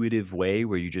intuitive way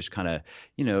where you just kind of,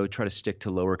 try to stick to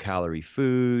lower calorie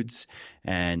foods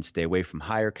and stay away from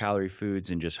higher calorie foods,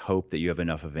 and just hope that you have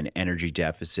enough of an energy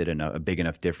deficit and a big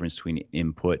enough difference between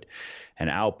input and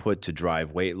output to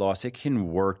drive weight loss. It can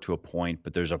work to a point,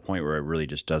 but there's a point where it really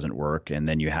just doesn't work. And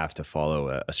then you have to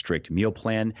follow a strict meal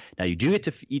plan. Now, you do get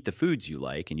to eat the foods you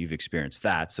like, and you've experienced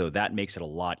that. So that makes it a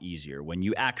lot easier when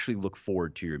you actually look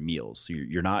forward to your meals. So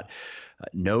you're not,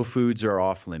 no foods are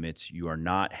off limits. You are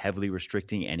not heavily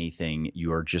restricting anything.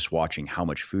 You are just watching how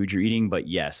much food you're eating. But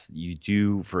yes, you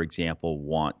do, for example,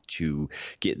 want to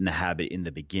get in the habit, in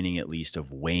the beginning at least,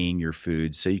 of weighing your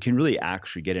foods so you can really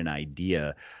actually get an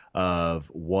idea of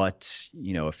what,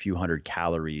 a few hundred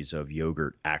calories of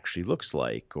yogurt actually looks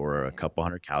like, or a Right. couple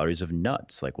hundred calories of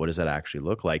nuts. Like, what does that actually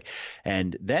look like?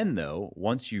 And then, though,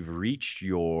 once you've reached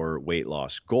your weight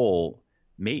loss goal,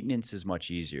 Maintenance is much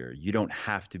easier. You don't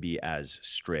have to be as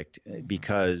strict Hmm.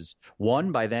 because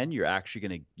one, by then you're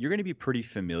going to be pretty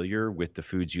familiar with the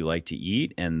foods you like to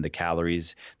eat and the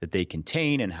calories that they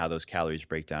contain and how those calories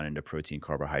break down into protein,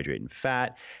 carbohydrate, and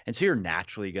fat. And so you're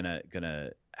naturally going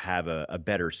to have a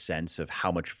better sense of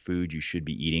how much food you should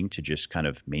be eating to just kind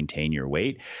of maintain your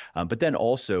weight. But then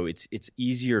also it's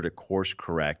easier to course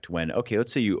correct when, okay,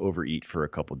 let's say you overeat for a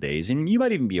couple days and you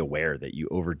might even be aware that you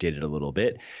overdid it a little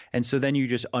bit. And so then you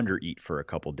just undereat for a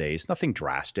couple days. Nothing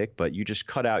drastic, but you just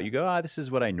cut out. You go, this is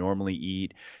what I normally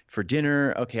eat for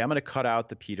dinner. Okay, I'm going to cut out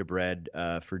the pita bread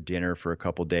for dinner for a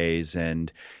couple days,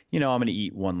 and I'm going to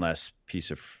eat one less piece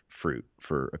of fruit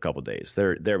for a couple days.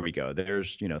 There we go.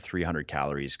 There's 300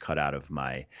 calories cut out of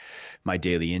my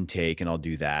daily intake, and I'll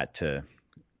do that to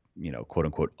quote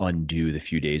unquote undo the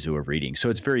few days of overeating. So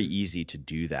it's very easy to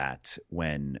do that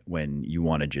when you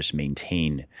want to just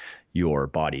maintain your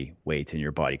body weight and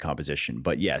your body composition.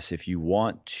 But yes, if you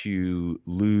want to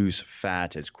lose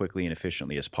fat as quickly and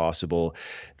efficiently as possible,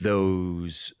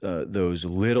 those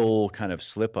little kind of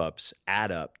slip ups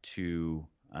add up to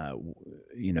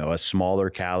a smaller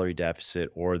calorie deficit,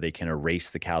 or they can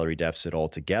erase the calorie deficit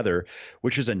altogether,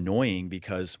 which is annoying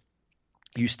because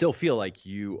you still feel like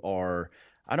you are,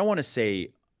 I don't want to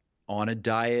say on a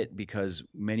diet, because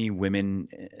many women,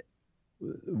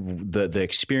 the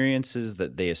experiences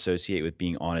that they associate with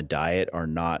being on a diet are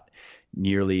not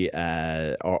nearly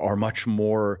are much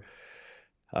more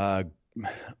uh,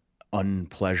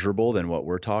 unpleasurable than what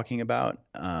we're talking about,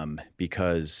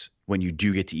 because when you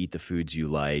do get to eat the foods you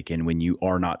like, and when you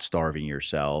are not starving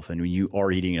yourself, and when you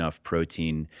are eating enough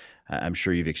protein, I'm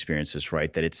sure you've experienced this,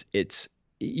 right? That it's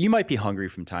you might be hungry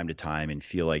from time to time and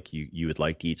feel like you would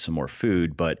like to eat some more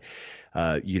food, but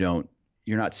you're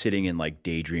not sitting and like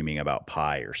daydreaming about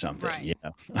pie or something, Right. you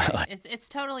know? Right. It's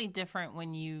totally different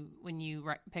when you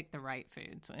pick the right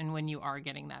foods and when you are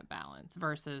getting that balance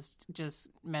versus just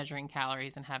measuring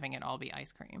calories and having it all be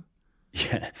ice cream.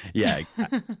 Yeah, yeah,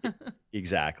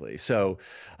 exactly. So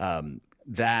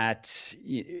that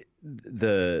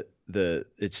the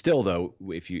it's still, though,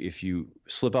 if you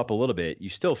slip up a little bit, you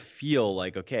still feel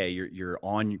like, okay, you're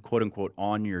on, quote unquote,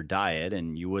 on your diet,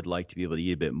 and you would like to be able to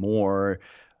eat a bit more,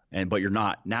 but you're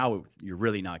not, now you're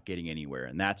really not getting anywhere.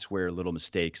 And that's where little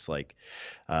mistakes like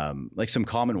some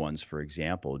common ones, for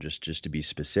example, just to be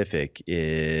specific,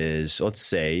 is, let's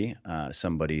say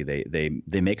somebody,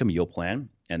 they make a meal plan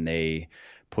and they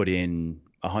put in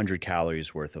 100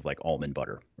 calories worth of like almond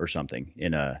butter or something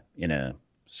in a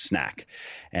snack,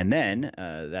 and then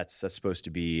that's supposed to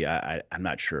be, I'm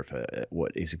not sure if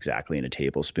what is exactly in a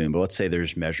tablespoon, but let's say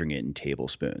there's measuring it in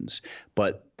tablespoons,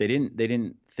 but they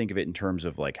didn't think of it in terms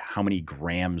of like how many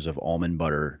grams of almond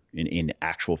butter in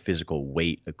actual physical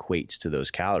weight equates to those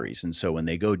calories. And so when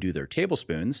they go do their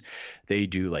tablespoons, they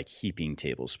do like heaping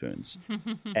tablespoons,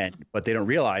 but they don't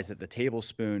realize that the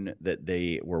tablespoon that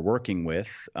they were working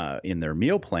with in their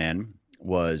meal plan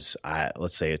was,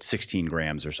 let's say it's 16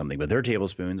 grams or something, but their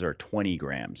tablespoons are 20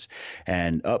 grams.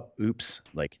 And oops,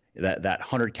 like that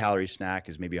 100 calorie snack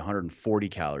is maybe 140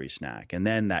 calorie snack. And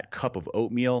then that cup of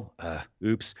oatmeal,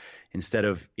 oops, instead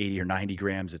of 80 or 90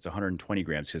 grams, it's 120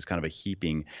 grams. So it's kind of a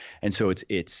heaping. And so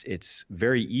it's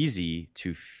very easy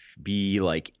to be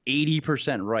like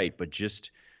 80% right, but just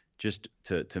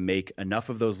to make enough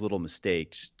of those little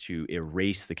mistakes to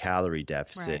erase the calorie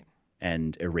deficit Right.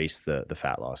 and erase the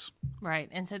fat loss. Right.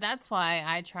 And so that's why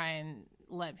I try and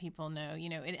let people know,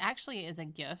 it actually is a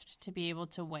gift to be able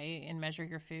to weigh and measure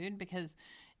your food, because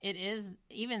it is,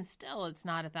 even still, it's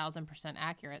not 1,000%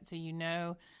 accurate. So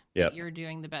that Yep. you're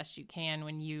doing the best you can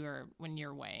when you're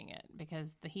weighing it,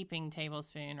 because the heaping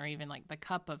tablespoon or even like the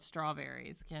cup of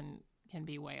strawberries can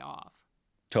be way off.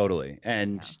 Totally.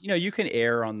 And Yeah. you can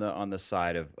err on the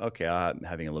side of, okay, I'm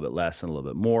having a little bit less and a little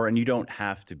bit more, and you don't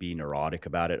have to be neurotic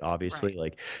about it, obviously. Right.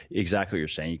 Like exactly what you're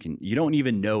saying. You don't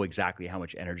even know exactly how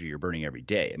much energy you're burning every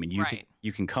day. I mean, Right.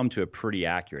 you can come to a pretty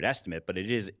accurate estimate, but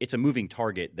it's a moving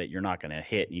target that you're not going to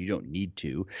hit, and you don't need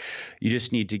to. You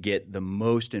just need to get the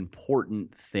most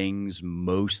important things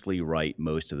mostly right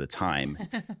most of the time.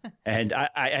 And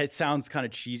it sounds kind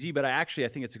of cheesy, but I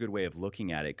think it's a good way of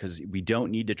looking at it, because we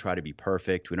don't need to try to be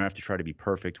perfect. We don't have to try to be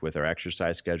perfect with our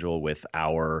exercise schedule, with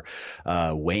our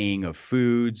weighing of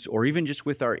foods, or even just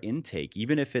with our intake.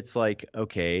 Even if it's like,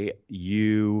 okay,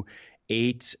 you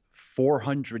ate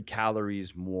 400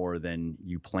 calories more than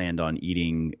you planned on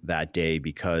eating that day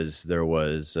because there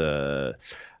was, I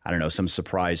don't know, some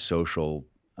surprise social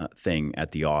thing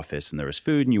at the office, and there was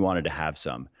food and you wanted to have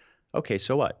some. Okay,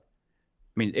 so what?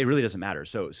 I mean, it really doesn't matter.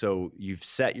 So you've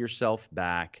set yourself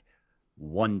back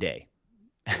one day.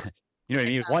 You know what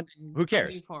I mean? One, who And move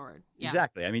cares? forward. Yeah.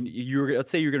 Exactly. I mean,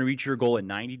 let's say you're going to reach your goal in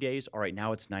 90 days. All right,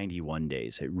 now it's 91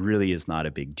 days. It really is not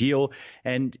a big deal.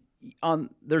 And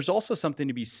there's also something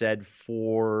to be said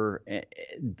for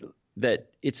that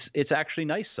it's actually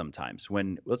nice sometimes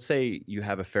when, let's say, you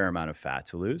have a fair amount of fat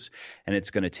to lose and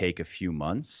it's going to take a few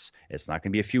months. It's not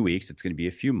going to be a few weeks, it's going to be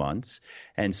a few months.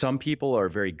 And some people are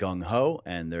very gung ho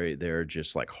and they're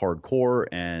just like hardcore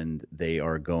and they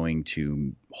are going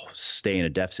to stay in a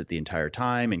deficit the entire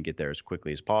time and get there as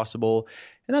quickly as possible.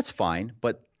 And that's fine,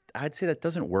 but I'd say that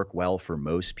doesn't work well for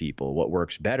most people. What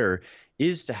works better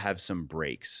is to have some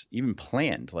breaks, even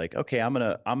planned. Like, okay, I'm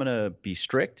gonna be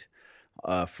strict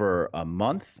for a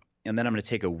month, and then I'm going to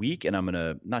take a week, and I'm going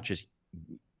to not just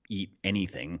eat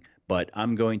anything, but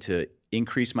I'm going to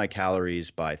increase my calories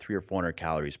by 300 or 400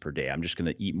 calories per day. I'm just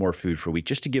going to eat more food for a week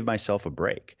just to give myself a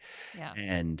break. Yeah.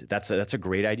 And that's a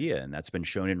great idea, and that's been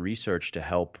shown in research to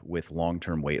help with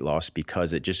long-term weight loss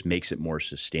because it just makes it more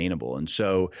sustainable. And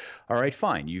so, all right,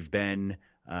 fine, you've been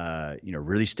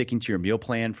really sticking to your meal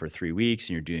plan for 3 weeks,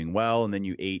 and you're doing well, and then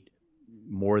you ate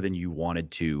more than you wanted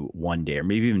to one day or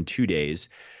maybe even 2 days.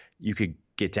 You could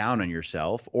get down on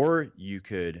yourself, or you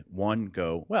could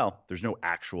go, well, there's no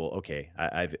actual, okay,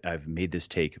 I've made this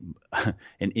take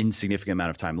an insignificant amount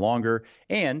of time longer,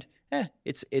 and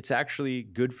it's actually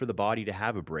good for the body to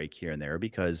have a break here and there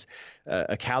because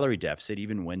a calorie deficit,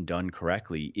 even when done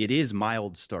correctly, it is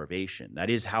mild starvation. That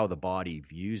is how the body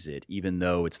views it, even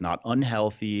though it's not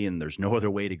unhealthy and there's no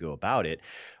other way to go about it.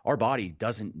 Our body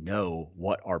doesn't know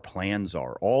what our plans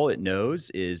are. All it knows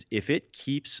is if it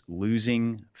keeps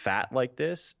losing fat like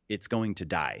this, it's going to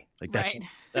die. Like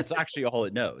that's actually all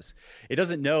it knows. It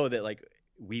doesn't know that like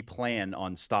we plan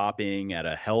on stopping at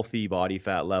a healthy body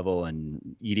fat level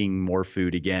and eating more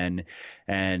food again.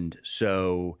 And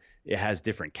so it has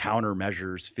different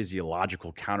countermeasures,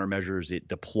 physiological countermeasures it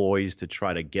deploys to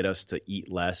try to get us to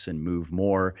eat less and move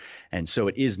more. And so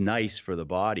it is nice for the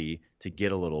body to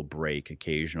get a little break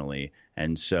occasionally.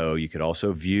 And so you could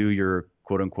also view your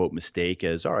quote unquote mistake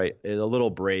as, all right, a little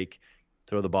break,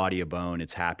 throw the body a bone.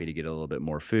 It's happy to get a little bit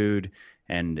more food.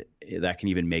 And that can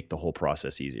even make the whole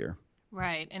process easier.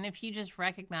 Right. And if you just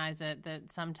recognize it,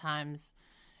 that sometimes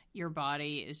your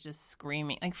body is just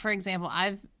screaming. Like, for example,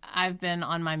 I've been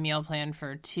on my meal plan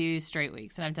for 2 straight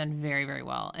weeks and I've done very, very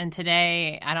well. And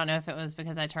today, I don't know if it was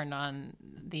because I turned on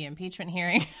the impeachment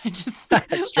hearing. I just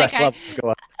stress levels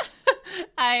go up.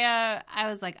 I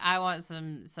was like, I want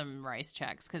some rice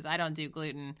checks because I don't do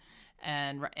gluten.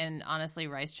 And honestly,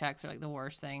 rice checks are like the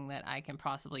worst thing that I can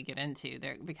possibly get into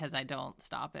there because I don't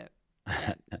stop it.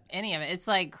 Any of it. It's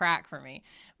like crack for me.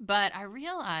 But I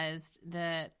realized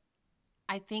that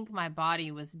I think my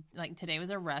body was like, today was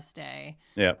a rest day.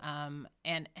 Yeah.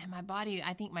 And my body,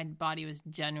 I think my body was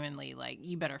genuinely like,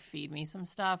 you better feed me some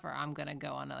stuff or I'm going to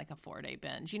go on like a 4-day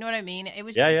binge. You know what I mean? It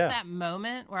was just that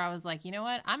moment where I was like, you know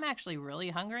what? I'm actually really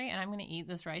hungry and I'm going to eat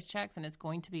this rice Chex and it's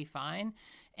going to be fine.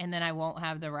 And then I won't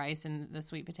have the rice and the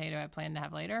sweet potato I plan to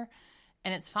have later.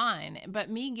 And it's fine. But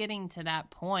me getting to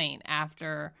that point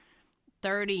after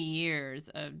 30 years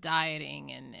of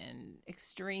dieting and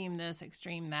extreme this,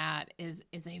 extreme that is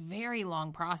a very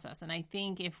long process. And I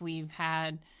think if we've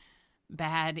had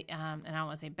bad, and I don't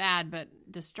want to say bad, but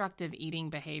destructive eating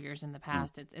behaviors in the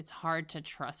past, it's hard to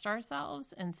trust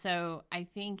ourselves. And so I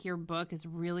think your book is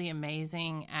really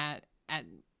amazing at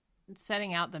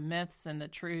setting out the myths and the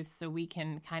truths so we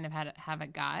can kind of have a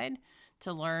guide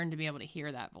to learn to be able to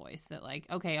hear that voice that like,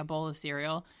 okay, a bowl of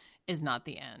cereal is not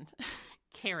the end.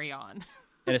 Carry on.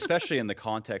 And especially in the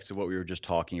context of what we were just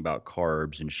talking about,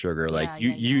 carbs and sugar,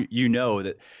 you know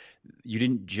that you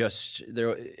didn't just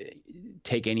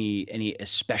take any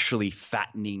especially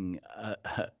fattening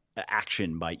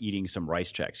action by eating some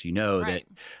rice Chex. You know that,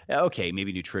 okay,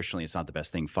 maybe nutritionally it's not the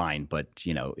best thing, fine, but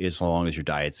you know, as long as your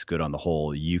diet's good on the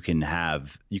whole, you could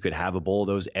have a bowl of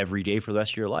those every day for the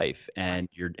rest of your life, and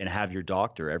have your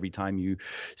doctor every time you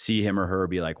see him or her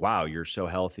be like, wow, you're so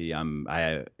healthy.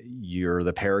 You're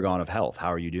the paragon of health.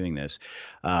 How are you doing this?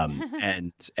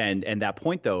 And that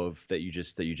point though that you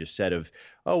just said of,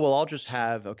 oh well, I'll just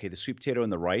have the sweet potato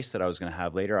and the rice that I was going to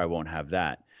have later. I won't have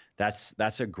that.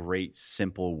 That's a great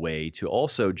simple way to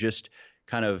also just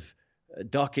kind of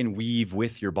duck and weave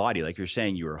with your body. Like you're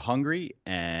saying, you were hungry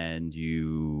and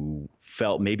you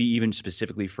felt maybe even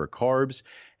specifically for carbs,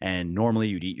 and normally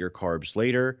you'd eat your carbs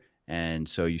later. And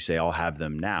so you say, I'll have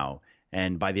them now.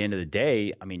 And by the end of the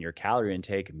day, I mean, your calorie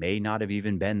intake may not have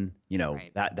even been,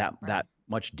 that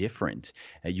much different.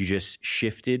 You just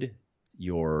shifted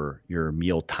your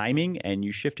meal timing, and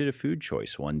you shifted a food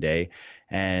choice one day,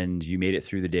 and you made it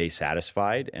through the day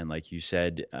satisfied, and like you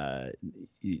said,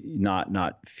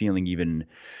 not feeling even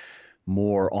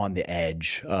more on the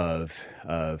edge of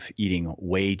eating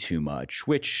way too much,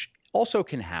 which also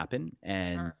can happen.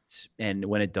 And Sure. and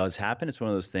when it does happen, it's one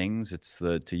of those things. It's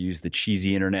to use the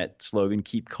cheesy internet slogan,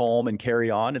 keep calm and carry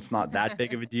on. It's not that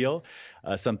big of a deal.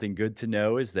 Something good to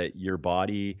know is that your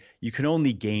body, you can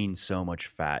only gain so much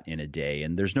fat in a day,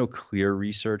 and there's no clear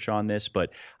research on this,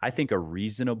 but I think a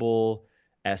reasonable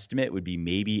estimate would be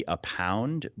maybe a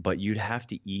pound, but you'd have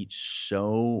to eat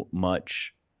so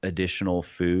much additional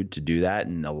food to do that,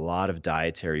 and a lot of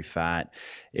dietary fat.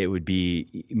 It would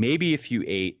be maybe if you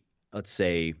ate, let's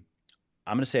say,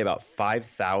 I'm going to say about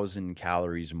 5,000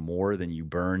 calories more than you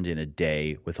burned in a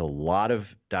day with a lot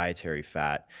of dietary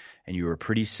fat, and you were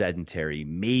pretty sedentary,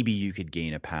 maybe you could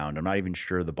gain a pound. I'm not even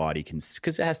sure the body can,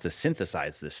 because it has to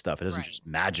synthesize this stuff. It doesn't Right. just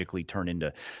magically turn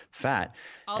into fat.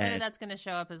 Although And that's going to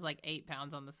show up as like 8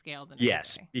 pounds on the scale the next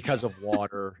yes, day. because of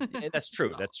water. That's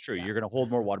true. Oh, That's true. yeah. You're going to hold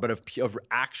more water, but of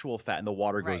actual fat, and the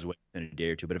water goes Right. away in a day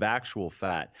or two. But of actual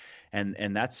fat,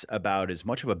 and that's about as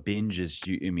much of a binge as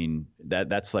you. I mean,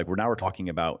 that's like we're talking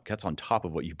about that's on top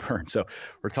of what you burn. So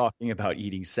we're talking about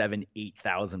eating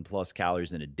 8,000 plus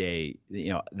calories in a day.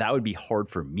 That would be hard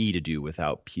for me to do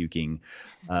without puking.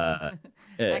 Uh,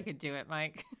 I could do it,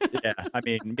 Mike. yeah, I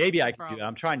mean, maybe I No could do that. problem.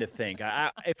 I'm trying to think.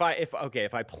 If I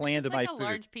It's planned just like my a food.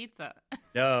 large pizza.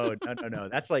 No, no, no, no.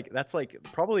 That's like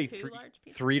probably Two three large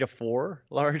pizzas. three to four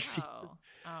large pizzas.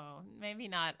 Oh, maybe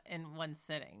not in one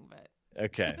sitting, but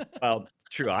Okay. Well,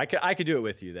 true. I could do it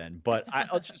with you then, but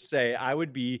I'll just say I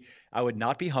would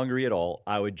not be hungry at all.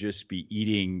 I would just be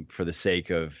eating for the sake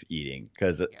of eating,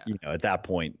 because yeah. at that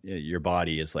point your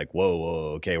body is like, whoa, whoa,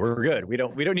 okay, we're good. We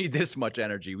don't need this much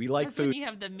energy. We like That's when food. you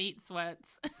have the meat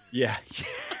sweats. Yeah.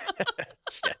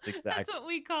 Yes, exactly. That's what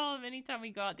we call them anytime we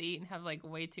go out to eat and have like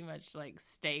way too much like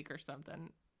steak or something.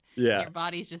 Yeah. Your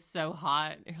body's just so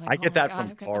hot. You're like, I oh get my that God, from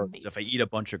I've got the carbs. meat If I sweats. eat a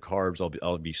bunch of carbs,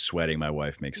 I'll be sweating. My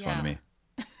wife makes fun of Yeah.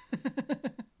 me.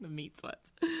 The meat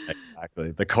sweats.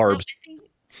 Exactly. The Well, carbs.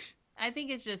 I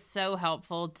think it's just so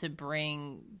helpful to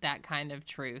bring that kind of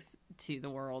truth to the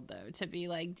world, though, to be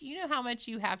like, do you know how much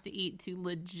you have to eat to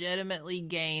legitimately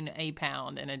gain a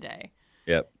pound in a day?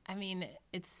 Yep. I mean,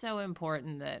 it's so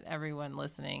important that everyone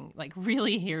listening like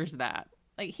really hears that.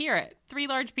 Like, hear it. 3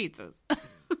 large pizzas.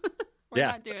 We're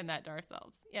Yeah. not doing that to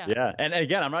ourselves. Yeah. Yeah, and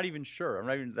again, I'm not even sure. I'm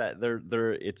not even that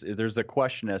there's a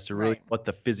question as to really Right. what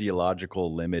the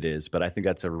physiological limit is, but I think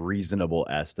that's a reasonable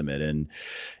estimate. And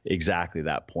exactly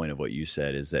that point of what you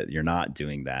said is that you're not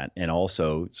doing that. And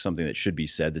also something that should be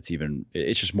said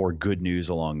it's just more good news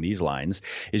along these lines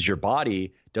is your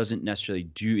body doesn't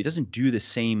do the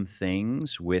same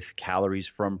things with calories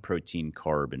from protein,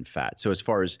 carb, and fat. So as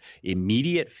far as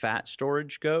immediate fat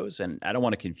storage goes, and I don't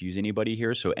want to confuse anybody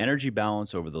here, so energy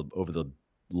balance over the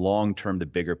long term, the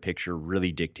bigger picture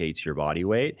really dictates your body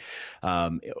weight.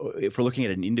 If we're looking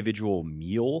at an individual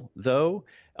meal, though,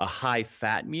 a high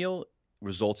fat meal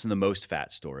results in the most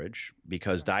fat storage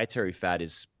because dietary fat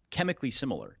is chemically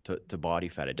similar to body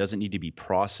fat. It doesn't need to be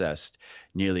processed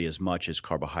nearly as much as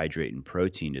carbohydrate and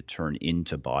protein to turn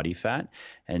into body fat.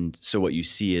 And so what you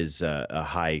see is a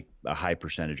high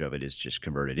percentage of it is just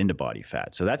converted into body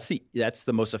fat. So that's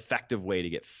the most effective way to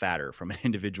get fatter from an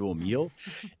individual meal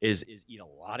is eat a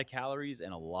lot of calories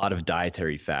and a lot of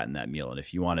dietary fat in that meal. And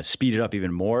if you want to speed it up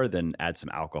even more, then add some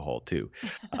alcohol too.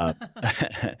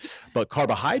 But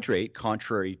carbohydrate,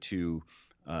 contrary to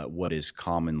what is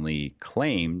commonly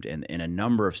claimed, and a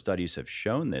number of studies have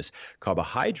shown this,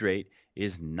 carbohydrate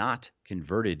is not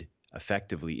converted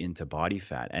effectively into body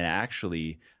fat. And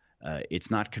actually,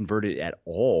 it's not converted at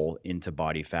all into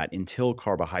body fat until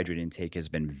carbohydrate intake has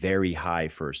been very high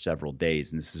for several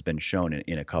days. And this has been shown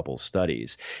in a couple of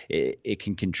studies. It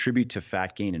can contribute to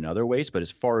fat gain in other ways, but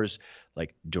as far as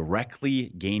like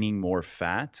directly gaining more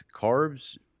fat,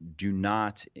 carbs do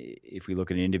not, if we look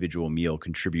at an individual meal,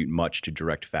 contribute much to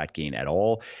direct fat gain at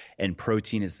all. And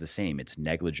protein is the same. It's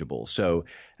negligible. So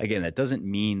again, that doesn't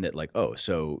mean that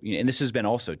and this has been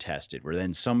also tested where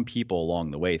then some people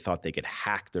along the way thought they could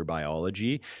hack their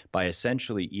biology by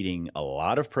essentially eating a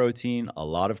lot of protein, a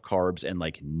lot of carbs, and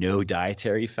like no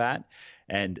dietary fat.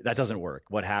 And that doesn't work.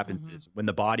 What happens is when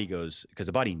the body goes, because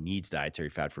the body needs dietary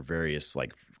fat for various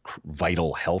like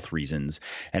vital health reasons,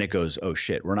 and it goes, oh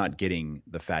shit, we're not getting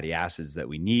the fatty acids that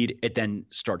we need. It then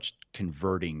starts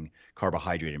converting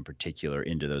carbohydrate in particular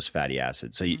into those fatty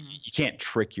acids. So you can't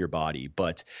trick your body.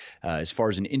 But as far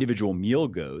as an individual meal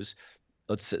goes,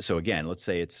 let's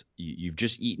say you've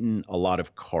just eaten a lot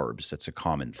of carbs. That's a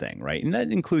common thing, right? And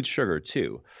that includes sugar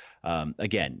too.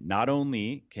 Again, not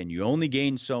only can you only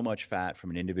gain so much fat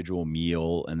from an individual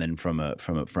meal and then from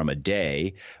a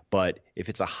day, but if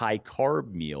it's a high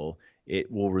carb meal,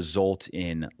 it will result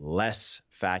in less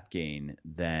fat gain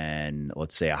than,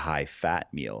 let's say, a high fat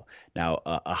meal. Now,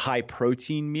 a high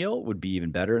protein meal would be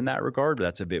even better in that regard, but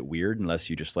that's a bit weird unless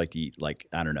you just like to eat, like,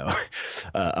 I don't know,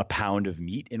 a pound of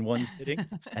meat in one sitting,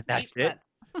 and that's it.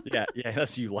 Yeah,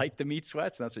 unless you like the meat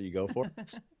sweats, and that's what you go for.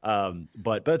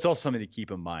 But it's also something to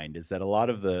keep in mind is that a lot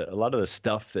of the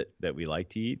stuff that we like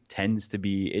to eat tends to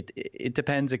be, it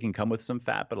depends. It can come with some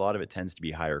fat, but a lot of it tends to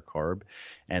be higher carb,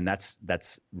 and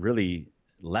that's really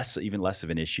even less of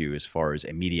an issue as far as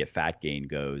immediate fat gain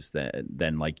goes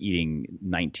than like eating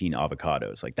 19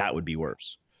 avocados. Like that would be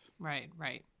worse. Right.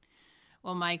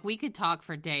 Well, Mike, we could talk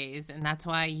for days, and that's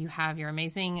why you have your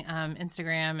amazing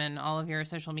Instagram and all of your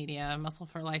social media, Muscle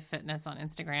for Life Fitness on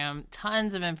Instagram,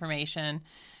 tons of information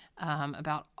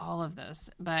about all of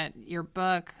this. But your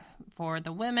book for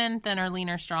the women, Thinner,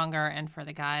 Leaner, Stronger, and for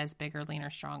the guys, Bigger, Leaner,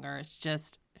 Stronger, is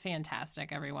just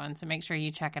fantastic, everyone. So make sure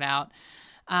you check it out.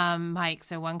 Mike,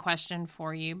 so one question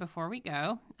for you before we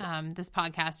go. This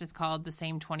podcast is called The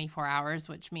Same 24 Hours,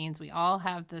 which means we all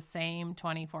have the same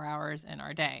 24 hours in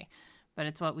our day. But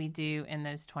it's what we do in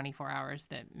those 24 hours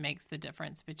that makes the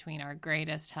difference between our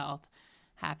greatest health,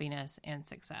 happiness, and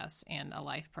success, and a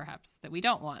life perhaps that we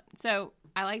don't want. So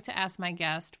I like to ask my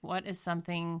guest, what is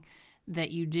something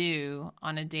that you do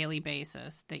on a daily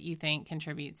basis that you think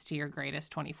contributes to your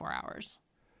greatest 24 hours?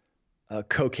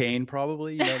 Cocaine,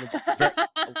 probably. A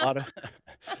lot of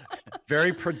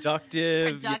very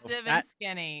productive. And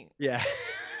skinny. Yeah.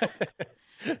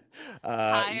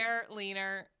 Higher,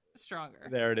 leaner, stronger.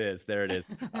 There it is.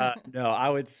 No, I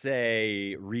would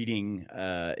say reading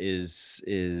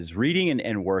is reading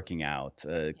and working out.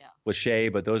 Cliche,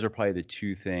 but those are probably the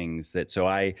two things that. So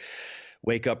I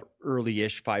wake up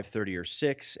early-ish, 5:30 or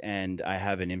 6, and I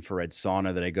have an infrared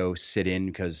sauna that I go sit in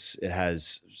because it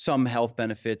has some health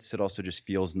benefits. It also just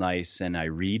feels nice, and I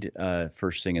read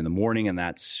first thing in the morning, and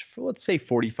that's, let's say,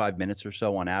 45 minutes or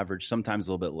so on average, sometimes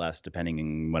a little bit less depending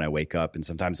on when I wake up, and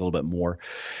sometimes a little bit more.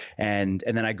 And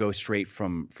then I go straight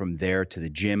from there to the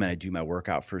gym, and I do my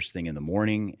workout first thing in the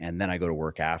morning, and then I go to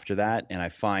work after that. And I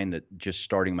find that just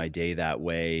starting my day that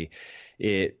way,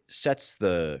 it sets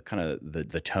the kind of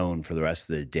the tone for the rest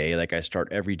of the day. Like I start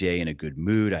every day in a good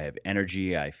mood. I have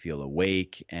energy. I feel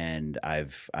awake, and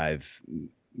I've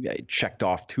checked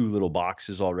off 2 little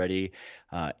boxes already.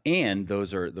 And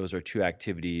those are 2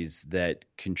 activities that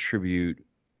contribute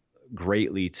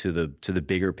greatly to the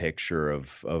bigger picture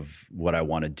of what I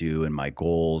want to do and my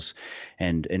goals,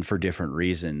 and for different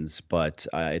reasons. But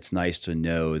it's nice to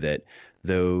know that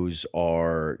those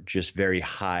are just very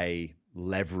high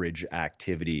leverage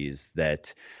activities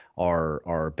that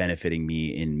are benefiting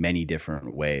me in many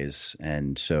different ways.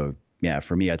 And so, yeah,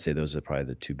 for me, I'd say those are probably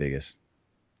the 2 biggest.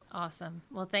 Awesome.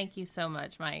 Well, thank you so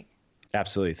much, Mike.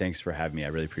 Absolutely. Thanks for having me. I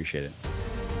really appreciate it.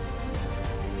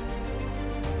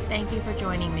 Thank you for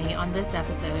joining me on this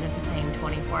episode of The Same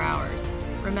 24 Hours.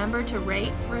 Remember to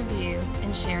rate, review,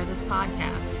 and share this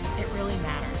podcast. It really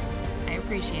matters. I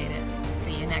appreciate it.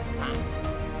 See you next time.